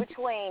kind of in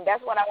between.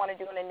 That's what I want to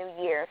do in the new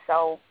year.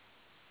 So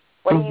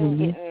what are you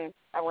getting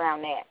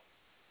around that?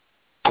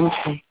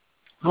 Okay.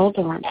 Hold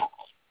on.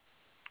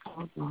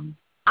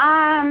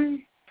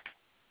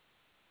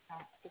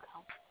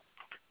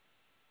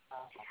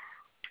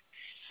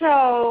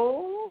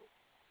 So,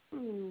 I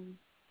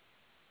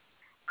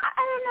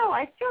don't know.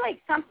 I feel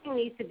like something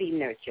needs to be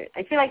nurtured.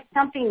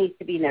 Something needs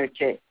to be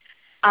nurtured.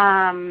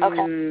 I'm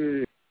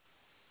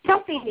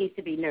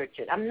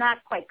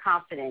not quite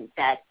confident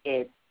that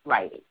it's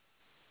writing.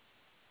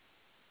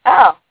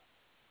 Oh,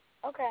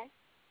 okay.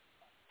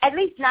 At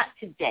least not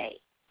today.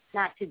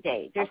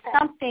 There's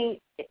something,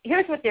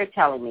 here's what they're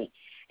telling me.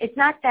 It's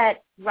not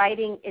that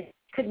writing is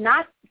could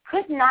not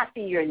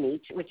be your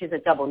niche, which is a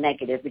double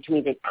negative, which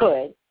means it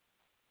could,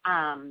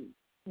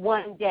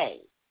 one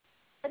day.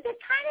 But they're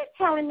kind of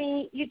telling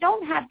me you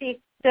don't have the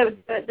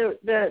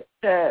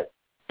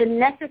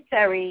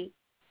necessary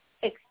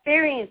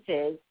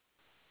experiences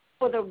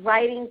for the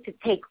writing to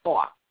take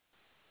off.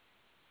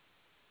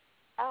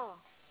 Oh,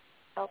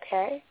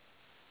 okay.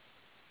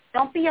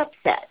 Don't be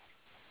upset.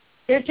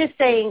 They're just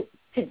saying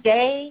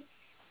today,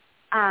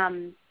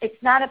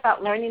 it's not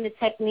about learning the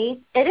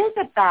technique. It is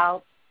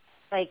about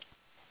like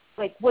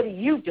what are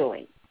you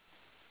doing?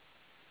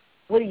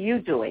 What are you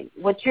doing?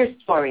 What's your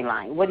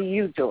storyline? What are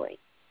you doing?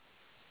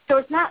 So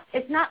it's not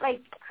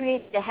like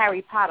creating the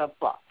Harry Potter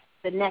book,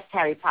 the next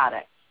Harry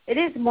Potter. It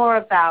is more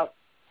about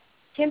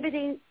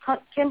Kimberly's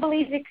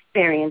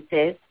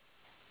experiences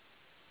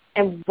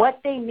and what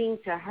they mean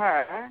to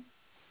her,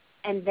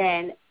 and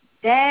then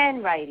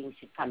writing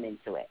should come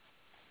into it.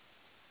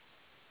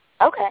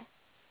 Okay.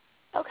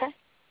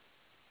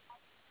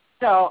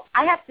 So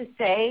I have to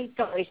say,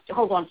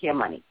 hold on to your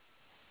money.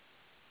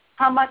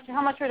 How much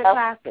are the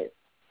classes?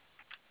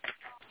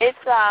 It's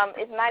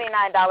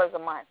 $99 a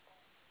month.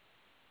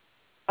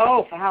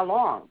 Oh, for how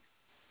long?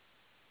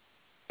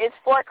 It's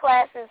 4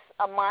 classes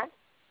a month.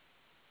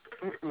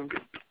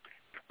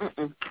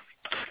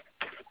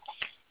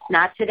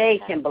 Not today,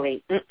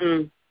 Kimberly.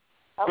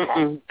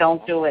 Okay.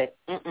 Don't do it.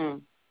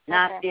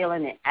 Not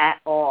feeling it at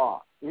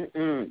all.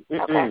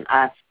 Okay.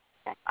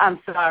 I'm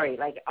sorry.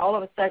 Like, all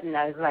of a sudden,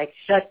 I was like,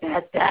 shut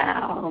that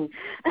down.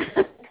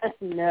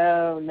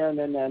 No.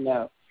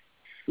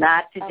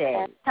 Not today.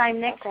 Okay. Time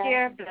next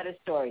year, better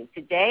story.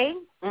 Today,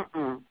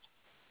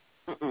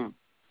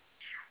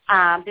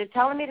 they're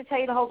telling me to tell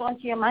you to hold on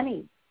to your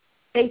money.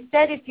 They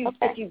said if you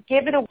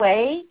give it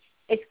away,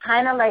 it's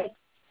kind of like,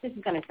 this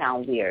is going to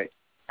sound weird.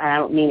 I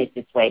don't mean it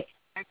this way.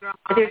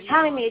 But they're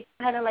telling me it's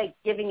kind of like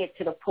giving it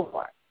to the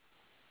poor.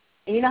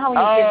 And you know how when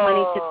you give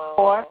money to the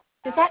poor?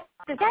 Does that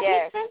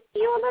make sense to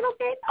you a little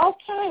bit?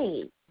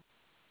 Okay.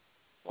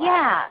 Wow.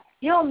 Yeah.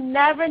 You'll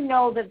never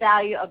know the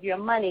value of your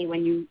money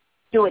when you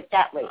do it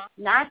that way.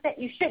 Not that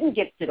you shouldn't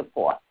give to the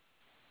poor.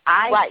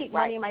 I keep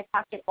money in my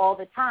pocket all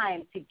the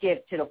time to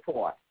give to the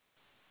poor.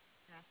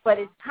 But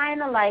it's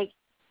kind of like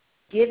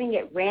giving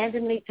it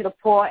randomly to the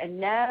poor and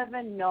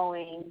never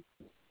knowing,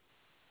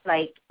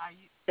 like,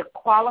 the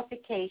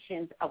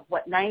qualifications of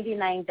what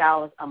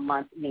 $99 a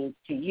month means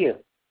to you.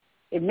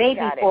 It may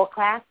be 4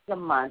 classes a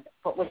month,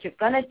 but what you're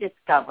going to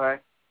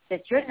discover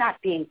that you're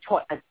not being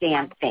taught a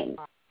damn thing.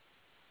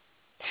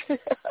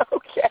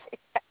 Okay.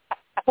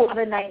 For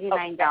the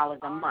 $99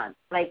 a month.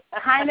 Like,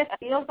 kind of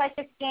feels like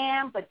a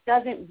scam, but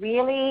doesn't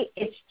really.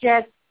 It's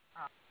just,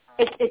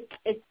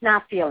 it's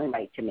not feeling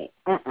right to me.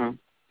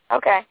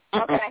 Okay.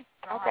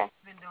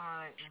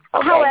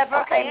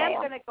 However, I am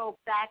going to go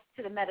back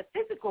to the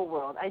metaphysical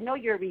world. I know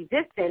you're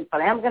resistant,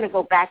 but I am going to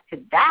go back to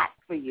that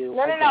for you.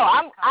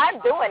 No. I'm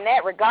doing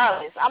that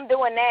regardless. I'm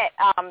doing that.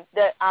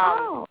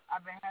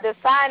 The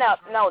sign up.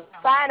 No,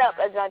 sign up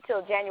is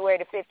until January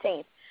the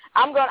 15th.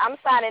 I'm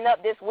signing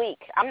up this week.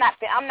 I'm not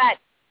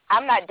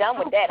done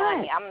with that,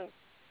 honey.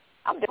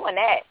 I'm doing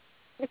that.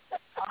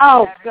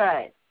 Oh,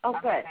 good.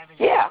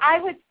 Yeah. I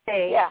would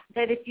say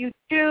that if you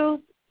choose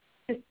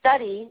to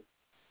study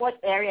what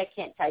area, I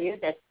can't tell you,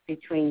 that's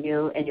between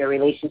you and your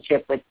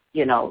relationship with,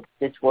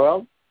 this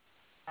world.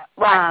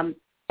 Right.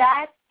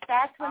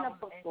 That's when the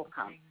book will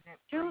come.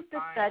 Choose to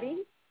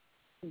study.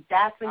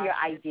 That's when your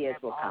ideas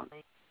will come.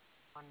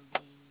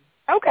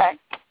 Okay.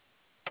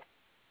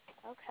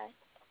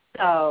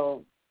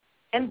 So,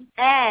 and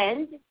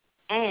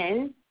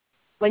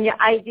when your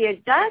idea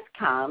does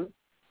come,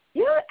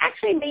 you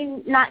actually may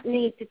not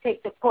need to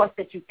take the course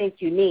that you think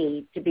you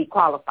need to be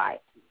qualified.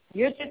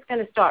 You're just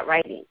going to start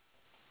writing.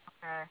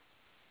 Okay.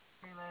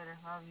 See you later.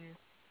 Love you.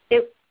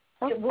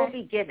 It will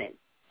be given.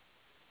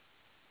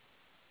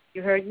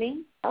 You heard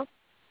me? Oh.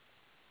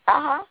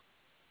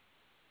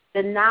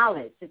 The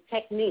knowledge, the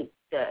technique,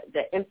 the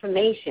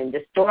information,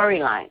 the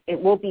storyline, it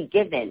will be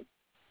given.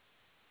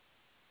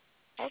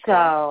 Okay.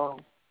 So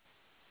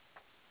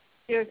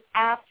there's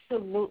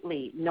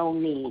absolutely no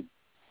need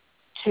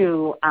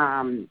to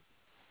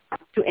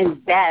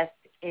invest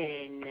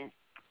in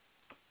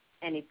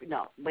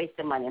waste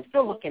of money. I'm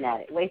still looking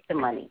at it. Waste of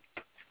money.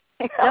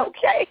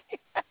 Okay.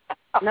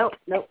 No.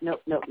 No,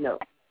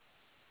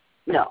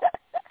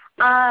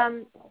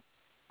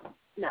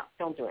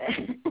 don't do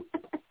it.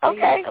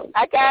 Okay,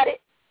 I got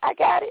it.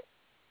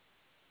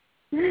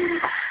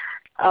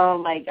 Oh,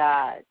 my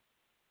God.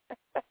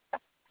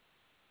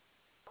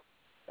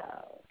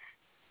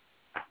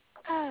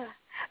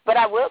 But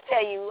I will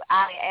tell you,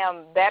 I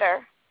am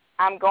better.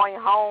 I'm going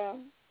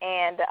home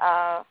and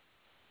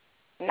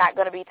not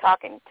going to be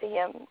talking to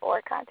him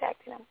or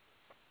contacting him.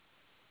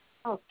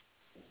 Okay.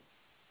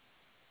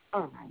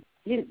 All right.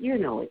 You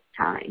know it's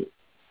time.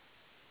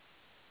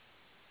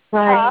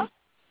 Right?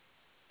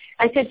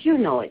 I said you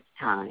know it's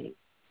time.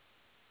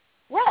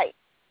 Right.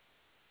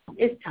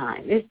 It's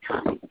time.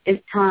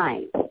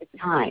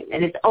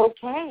 And it's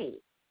okay.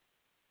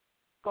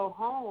 Go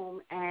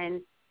home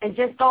and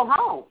just go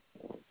home.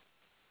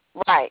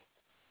 Right.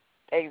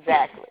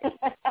 Exactly.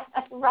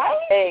 Right?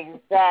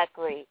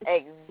 Exactly.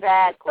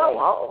 Go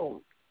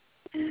home.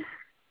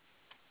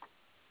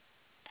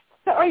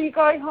 So are you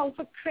going home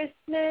for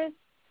Christmas?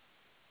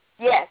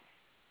 Yes.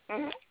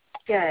 Mm-hmm.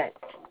 Good.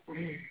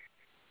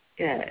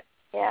 Good.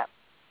 Yeah.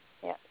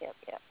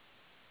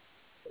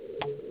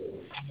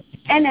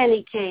 In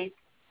any case,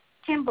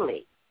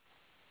 Kimberly,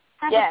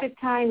 have yes. a good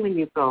time when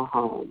you go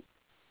home.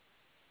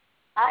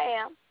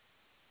 I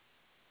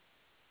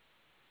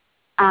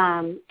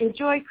am.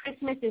 Enjoy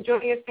Christmas. Enjoy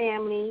your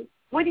family.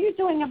 What are you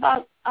doing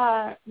about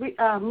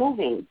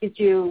moving?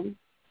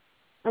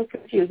 I'm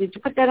confused. Did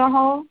you put that on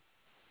hold?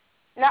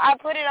 No, I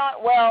put it on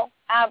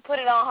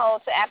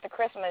hold till after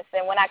Christmas,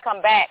 and when I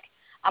come back,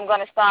 I'm going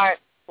to start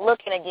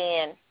looking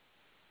again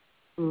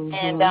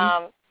and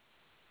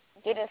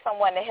getting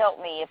someone to help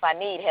me if I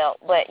need help.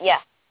 But yeah,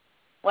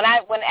 when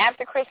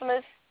after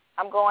Christmas,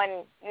 I'm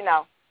going,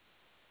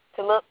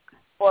 to look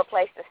for a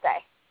place to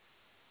stay.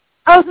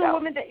 Oh, the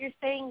woman that you're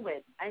staying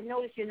with. I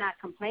noticed you're not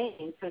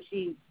complaining, so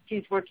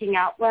she's working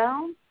out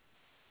well.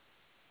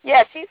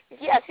 Yeah, she's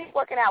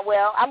working out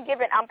well. I'm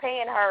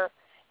paying her,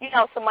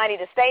 some money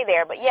to stay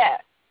there, but yeah,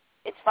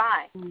 it's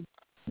fine.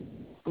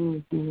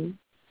 Mm-hmm.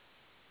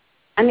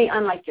 I mean,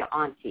 unlike your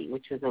auntie,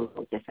 which was a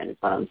little different, is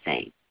what I'm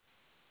saying.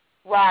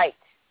 Right.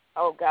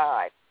 Oh,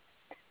 God.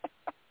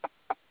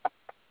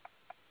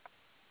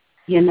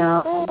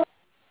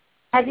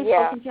 Have you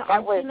spoken to your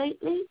auntie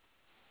lately?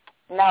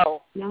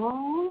 No.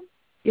 No?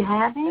 You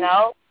haven't?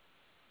 No.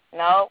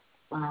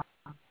 Wow.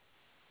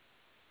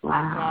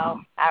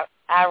 No,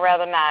 I'd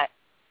rather not.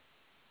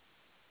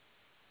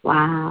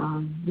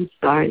 Wow. I'm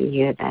sorry to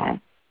hear that.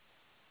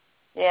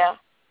 Yeah.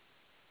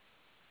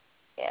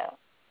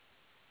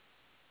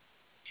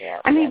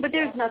 I mean, but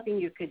there's nothing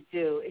you could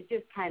do. It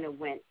just kind of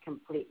went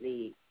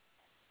completely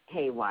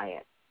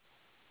haywire.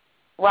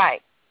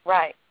 Right.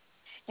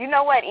 You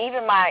know what?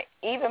 Even my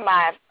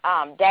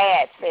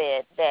dad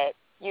said that,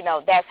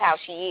 that's how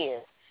she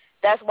is.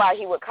 That's why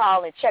he would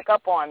call and check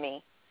up on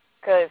me,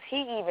 because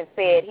he even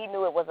said he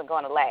knew it wasn't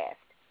going to last,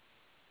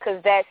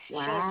 because she's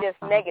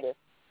just negative.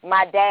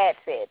 My dad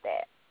said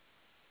that.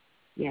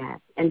 Yes.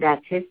 And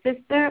that's his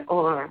sister,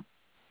 or?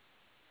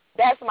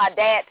 That's my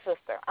dad's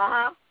sister.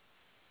 Uh-huh.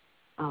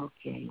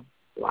 Okay.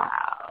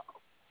 Wow.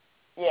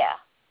 Yeah.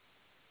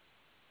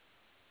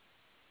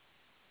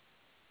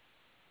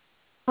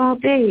 Well,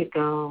 there you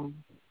go.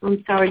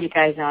 I'm sorry you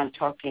guys aren't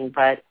talking,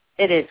 but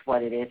it is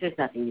what it is. There's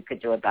nothing you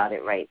could do about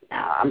it right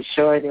now. I'm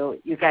sure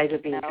you guys will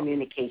be in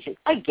communication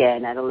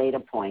again at a later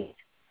point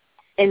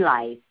in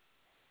life,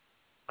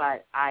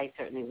 but I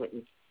certainly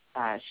wouldn't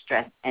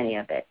stress any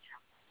of it.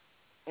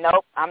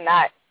 Nope, I'm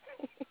not.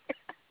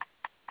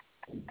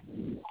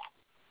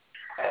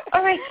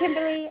 All right,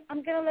 Kimberly,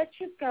 I'm going to let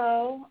you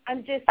go.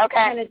 I'm just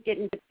kind of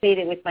getting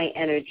depleted with my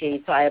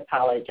energy, so I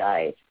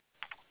apologize.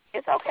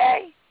 It's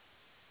okay.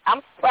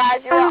 I'm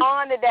surprised you're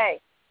on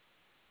today.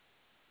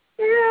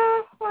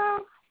 Yeah,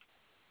 well,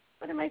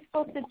 what am I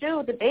supposed to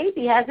do? The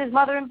baby has his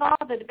mother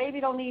involved, but the baby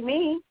don't need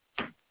me.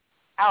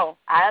 Oh,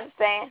 I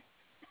understand.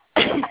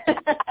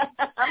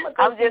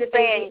 I'm just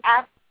saying,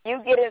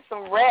 you getting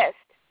some rest.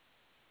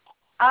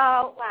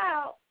 Oh,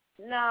 well,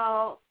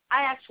 no,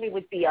 I actually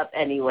would be up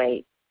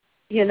anyway.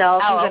 If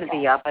I'm going to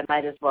be up, I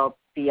might as well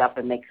be up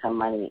and make some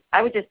money.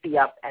 I would just be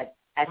up at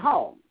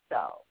home,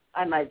 so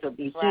I might as well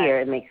be here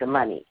and make some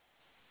money.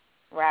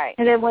 Right.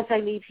 And then once I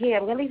leave here,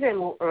 I'm going to leave here a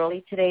little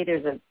early today.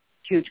 There's a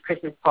huge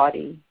Christmas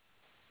party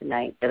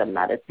tonight that I'm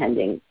not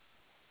attending.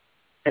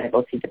 I'm going to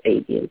go see the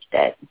baby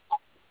instead.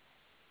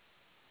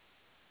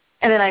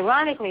 And then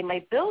ironically,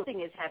 my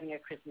building is having a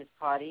Christmas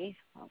party.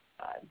 Oh,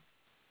 God. I'm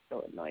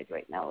so annoyed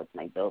right now with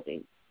my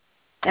building.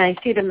 And I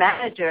see the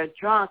manager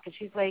drunk, and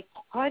she's like,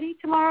 party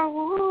tomorrow?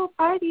 Woo,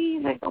 party.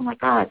 I'm like, oh, my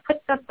God,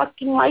 put the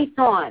fucking lights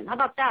on. How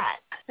about that?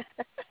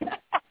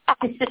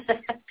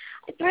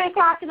 At 3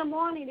 o'clock in the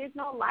morning, there's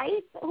no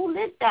lights? Who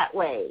lives that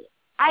way?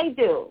 I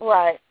do.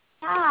 Right.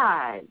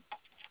 God.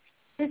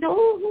 She said,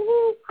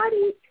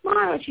 party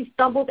tomorrow. She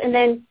stumbled, and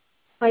then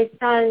my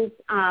son's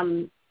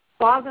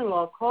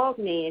father-in-law called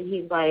me, and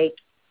he's like,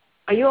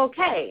 are you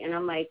okay? And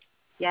I'm like,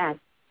 yes,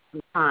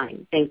 I'm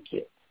fine, thank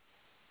you.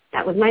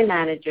 That was my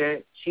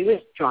manager. She was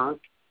drunk.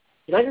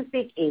 She doesn't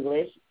speak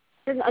English. She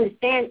doesn't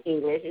understand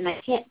English, and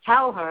I can't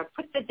tell her,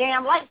 put the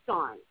damn lights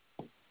on.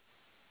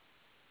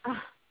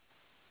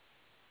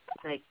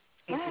 Like,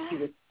 she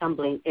was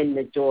stumbling in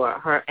the door,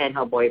 her and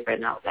her boyfriend.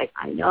 And I was like,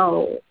 I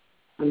know.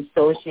 I'm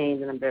so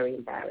ashamed and I'm very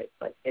embarrassed,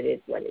 but it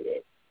is what it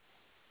is.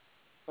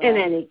 Right. In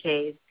any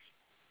case,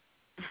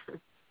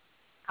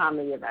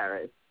 comedy of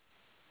errors.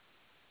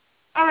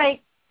 All right,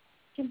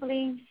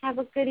 Kimberly, have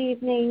a good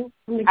evening.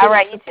 All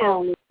right, you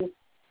too.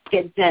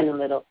 Get zen a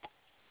little.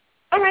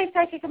 All right,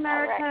 Psychic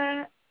America.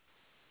 Right.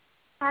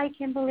 Bye,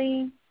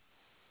 Kimberly.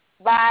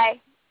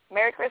 Bye.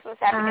 Merry Christmas.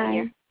 Happy New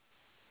Year.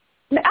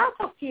 I'll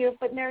talk to you,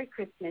 but Merry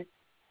Christmas.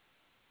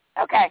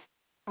 Okay.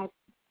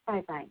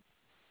 Bye-bye.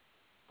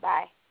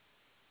 Bye.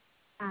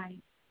 Bye.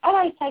 All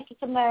right, Psychic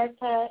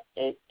America,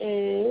 it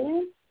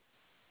is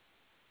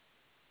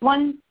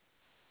 1:12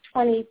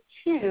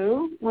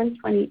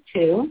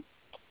 122,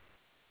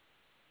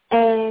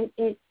 and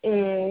it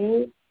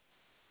is,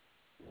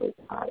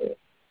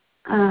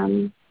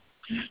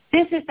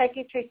 this is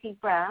Secretary Tracy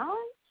Brown,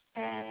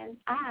 and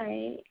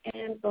I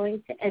am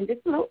going to end this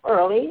a little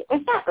early.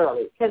 It's not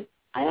early, because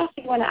I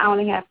actually went an hour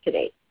and a half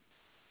today,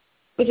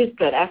 which is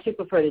good. I actually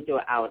prefer to do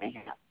an hour and a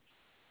half.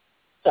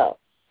 So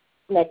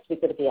next week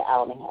it'll be an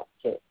hour and a half,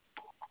 too.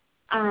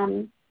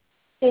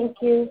 Thank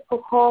you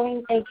for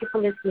calling. Thank you for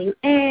listening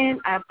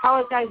in. I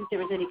apologize if there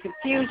was any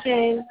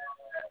confusion,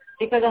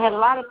 because I had a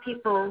lot of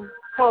people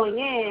calling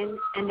in,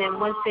 and then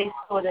once they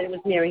saw that it was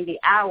nearing the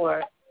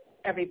hour,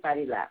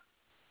 everybody left.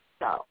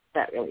 So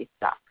that really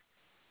sucks.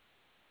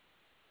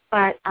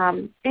 But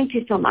thank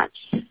you so much.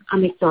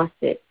 I'm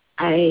exhausted.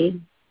 I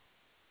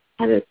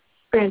had a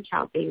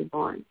grandchild being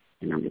born,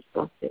 and I'm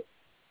exhausted.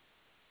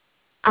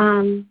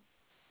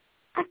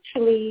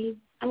 Actually,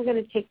 I'm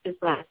going to take this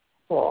last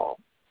call.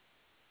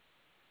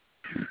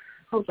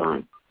 Hold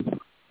on.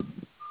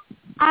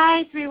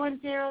 Hi,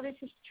 310. This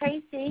is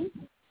Tracy.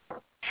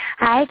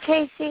 Hi,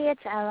 Tracy.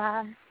 It's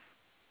Ella.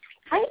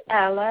 Hi,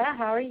 Ella.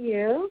 How are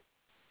you?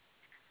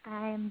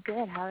 I'm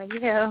good. How are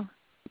you?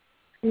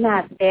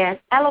 Not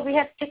bad. Ella, we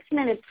have 6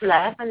 minutes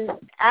left, and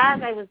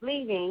as I was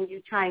leaving, you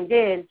chimed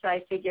in, so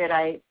I figured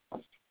I'd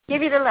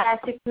give you the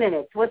last 6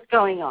 minutes. What's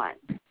going on?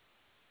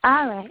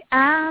 All right.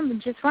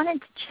 Just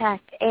wanted to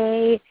check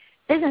a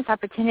business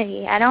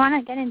opportunity. I don't want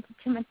to get into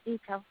too much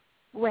detail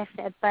with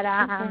it, but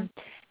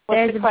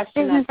there's a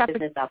business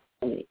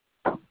opportunity.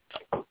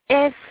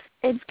 If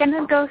it's going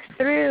to go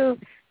through,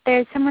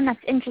 there's someone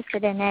that's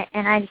interested in it,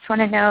 and I just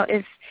want to know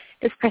if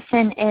this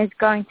person is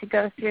going to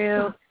go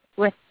through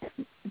with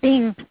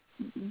the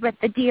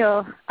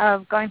deal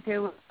of going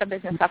through with the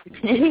business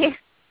opportunity.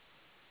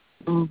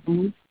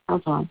 Mm-hmm.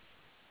 Hold on.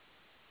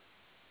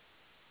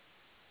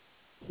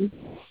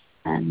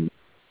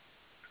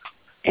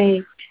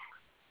 8,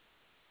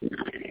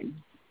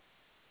 9,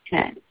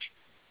 10.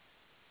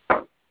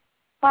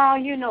 Well,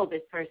 you know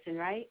this person,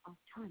 right? Oh,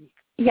 Tony.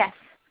 Yes.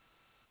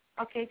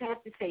 Okay, so I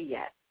have to say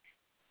yes.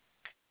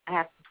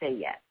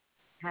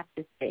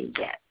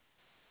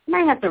 You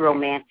might have to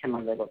romance him a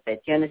little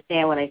bit. Do you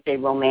understand when I say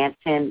romance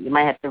him? You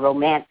might have to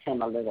romance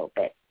him a little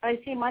bit. I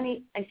see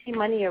money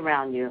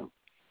around you.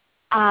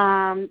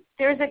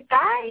 There's a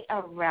guy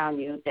around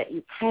you that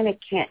you kind of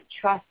can't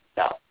trust,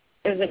 though.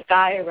 There's a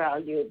guy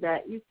around you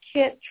that you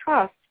can't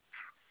trust.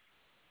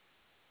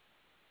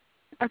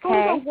 Okay.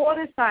 Who's a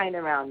water sign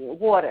around you?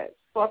 Water.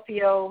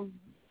 Scorpio,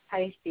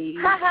 Pisces.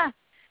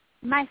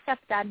 My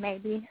stepdad,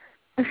 maybe.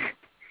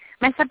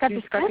 My stepdad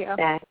is Scorpio.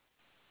 Stepdad.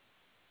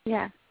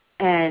 Yeah.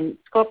 And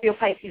Scorpio,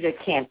 Pisces are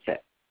Cancer.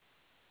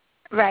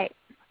 Right.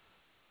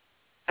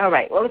 All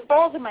right. Well, it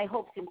falls in my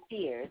hopes and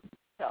fears,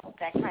 so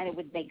that kind of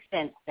would make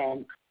sense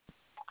then.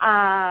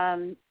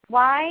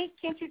 Why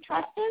can't you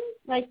trust him?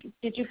 Like,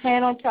 did you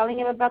plan on telling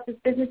him about this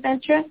business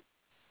venture?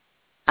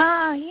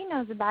 He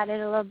knows about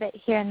it a little bit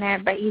here and there,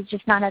 but he's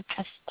just not a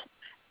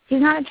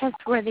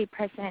trustworthy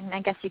person,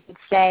 I guess you could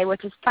say,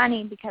 which is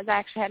funny because I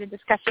actually had a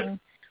discussion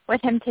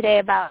with him today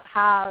about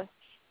how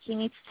he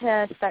needs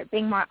to start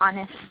being more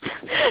honest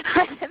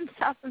with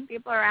himself and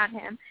people around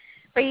him.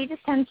 But he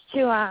just tends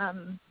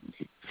to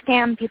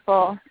scam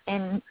people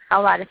in a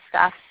lot of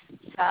stuff.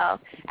 So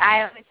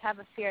I always have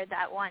a fear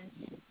that once,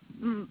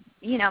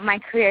 my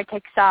career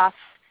takes off,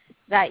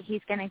 that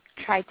he's going to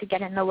try to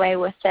get in the way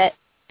with it.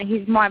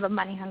 He's more of a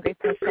money-hungry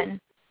person.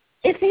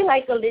 Is he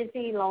like a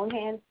Lizzie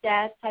Lohan's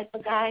dad type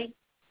of guy?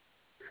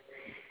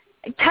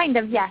 Kind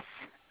of, yes.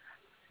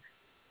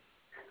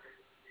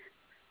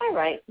 All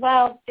right.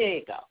 Well, there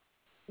you go.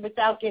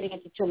 Without getting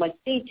into too much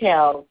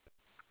detail,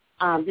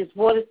 this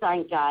water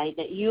sign guy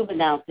that you've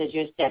announced as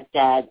your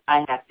stepdad,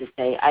 I have to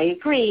say, I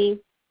agree,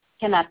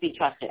 cannot be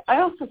trusted. I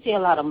also see a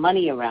lot of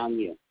money around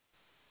you.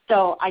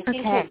 So I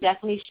think you'll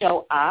definitely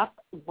show up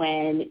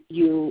when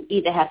you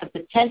either have the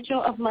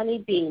potential of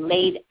money being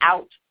laid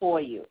out for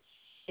you.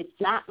 It's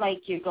not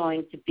like you're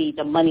going to be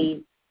the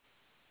money,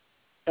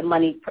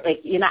 like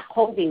you're not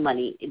holding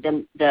money.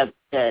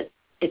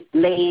 It's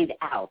laid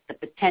out. The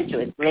potential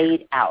is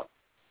laid out.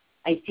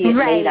 I see it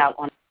laid out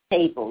on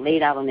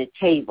the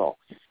table,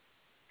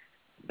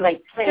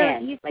 like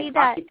plans, so like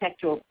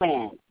architectural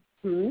plans.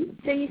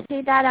 So you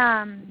see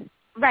that,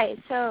 right,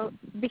 so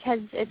because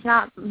it's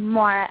not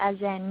more as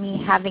in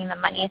me having the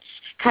money, it's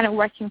kind of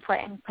working for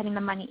it and putting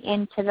the money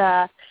into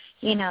the,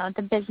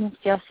 the business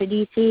deal. So do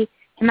you see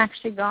him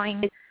actually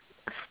going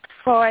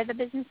for the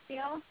business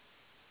deal?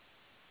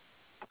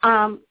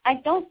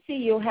 I don't see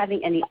you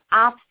having any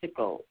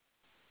obstacles,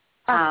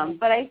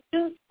 but I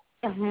do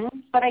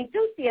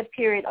see a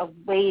period of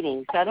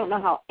waiting. So I don't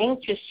know how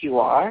anxious you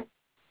are,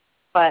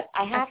 but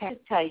I have to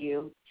tell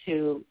you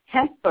to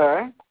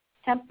temper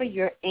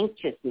your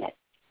anxiousness.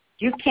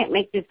 You can't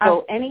make this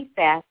go any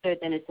faster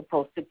than it's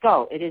supposed to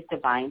go. It is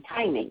divine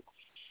timing.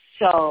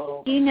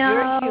 So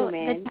you're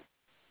human.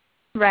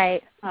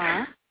 Right.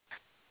 Huh?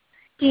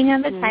 Do you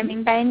know the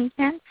timing by any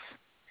chance?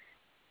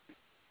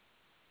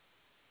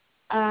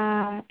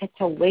 It's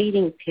a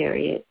waiting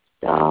period,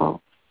 so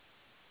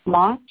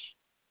March.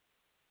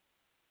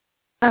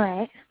 All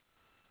right.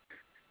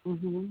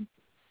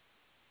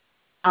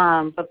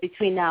 But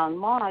between now and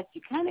March,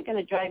 you're kind of going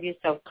to drive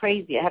yourself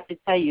crazy. I have to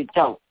tell you,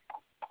 don't.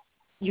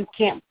 You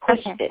can't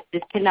push this.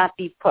 This cannot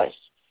be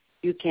pushed.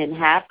 You can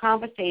have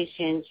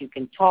conversations. You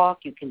can talk.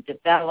 You can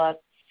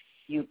develop.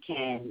 You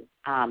can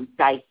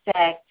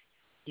dissect.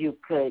 You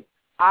could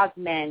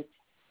augment.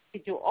 You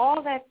could do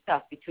all that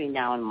stuff between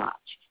now and March.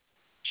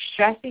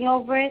 Stressing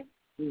over it,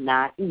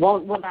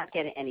 will not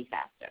get it any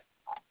faster.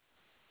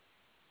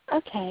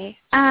 Okay.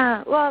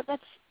 Well,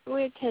 that's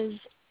weird because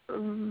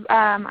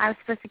I was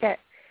supposed to get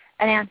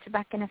an answer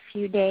back in a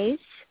few days.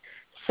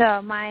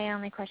 So my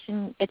only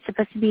question, it's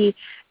supposed to be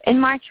in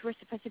March. We're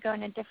supposed to go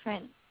in a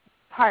different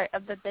part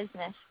of the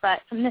business,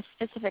 but from this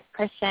specific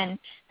person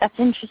that's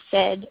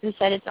interested, who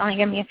said it's only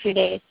going to be a few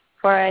days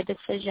for a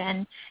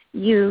decision,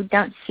 you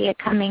don't see it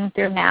coming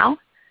through now?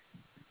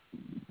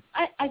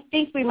 I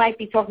think we might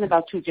be talking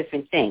about two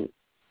different things.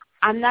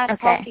 I'm not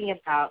talking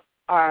about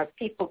our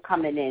people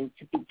coming in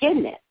to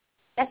begin this.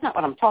 That's not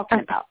what I'm talking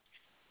about.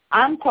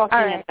 I'm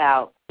talking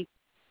about,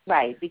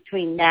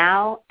 between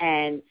now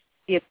and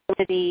the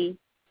ability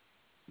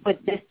for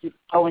this to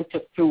go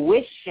into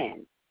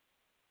fruition.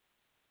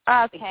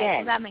 Okay,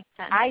 again, that makes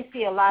sense. I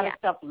see a lot of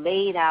stuff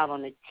laid out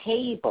on the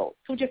table,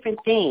 two different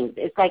things.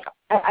 It's like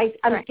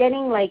I'm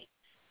getting like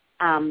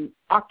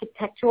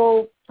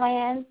architectural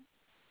plans.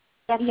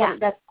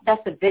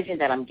 That's the vision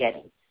that I'm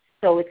getting.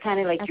 So it's kind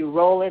of like you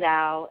roll it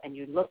out and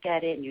you look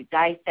at it and you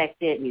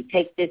dissect it and you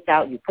take this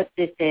out, you put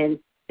this in,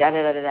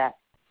 da-da-da-da-da.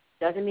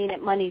 Doesn't mean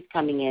that money's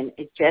coming in.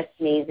 It just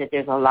means that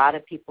there's a lot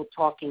of people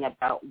talking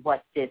about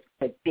what this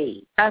could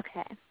be.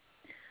 Okay.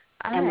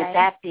 With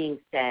that being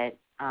said,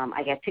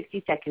 I got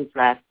 60 seconds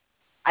left.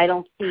 I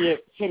don't see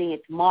it hitting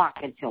its mark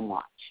until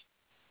March.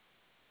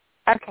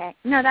 Okay.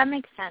 No, that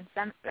makes sense.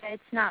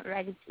 It's not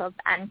ready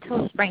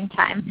until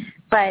springtime.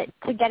 But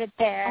to get it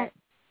there,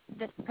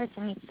 this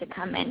person needs to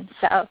come in.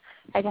 So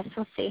I guess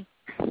we'll see.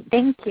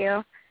 Thank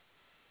you.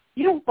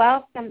 You're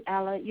welcome,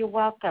 Ella. You're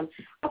welcome.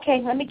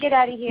 Okay, let me get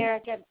out of here. I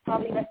got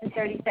probably less than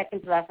 30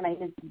 seconds left, and I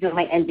need to do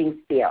my ending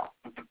spiel.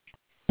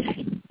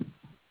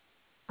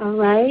 All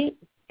right.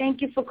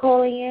 Thank you for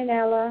calling in,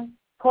 Ella.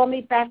 Call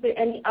me back with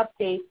any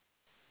updates.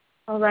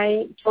 All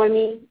right. Join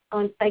me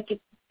on Psychic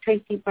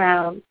Tracy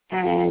Brown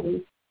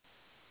and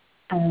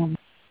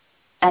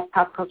at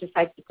Pop Culture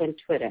Psychic on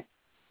Twitter.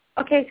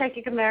 Okay,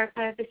 Psychic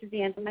America, this is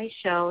the end of my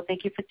show.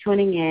 Thank you for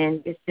tuning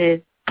in. This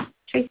is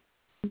Tracy.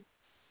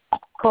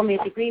 Call me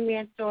at the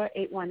GreenMan store,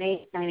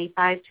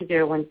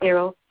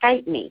 818-985-2010.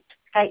 Skype me.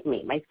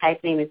 My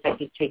Skype name is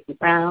Psychic Tracy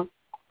Brown.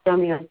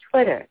 Join me on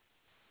Twitter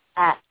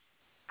at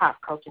Pop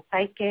Culture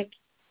Psychic.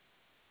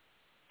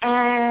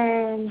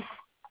 And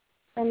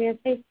join me on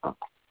Facebook.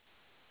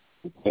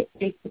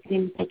 Facebook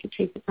name is Psychic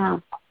Tracy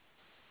Brown.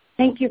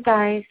 Thank you,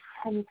 guys.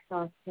 I'm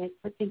exhausted,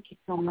 but thank you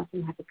so much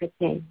and have a good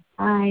day.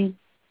 Bye.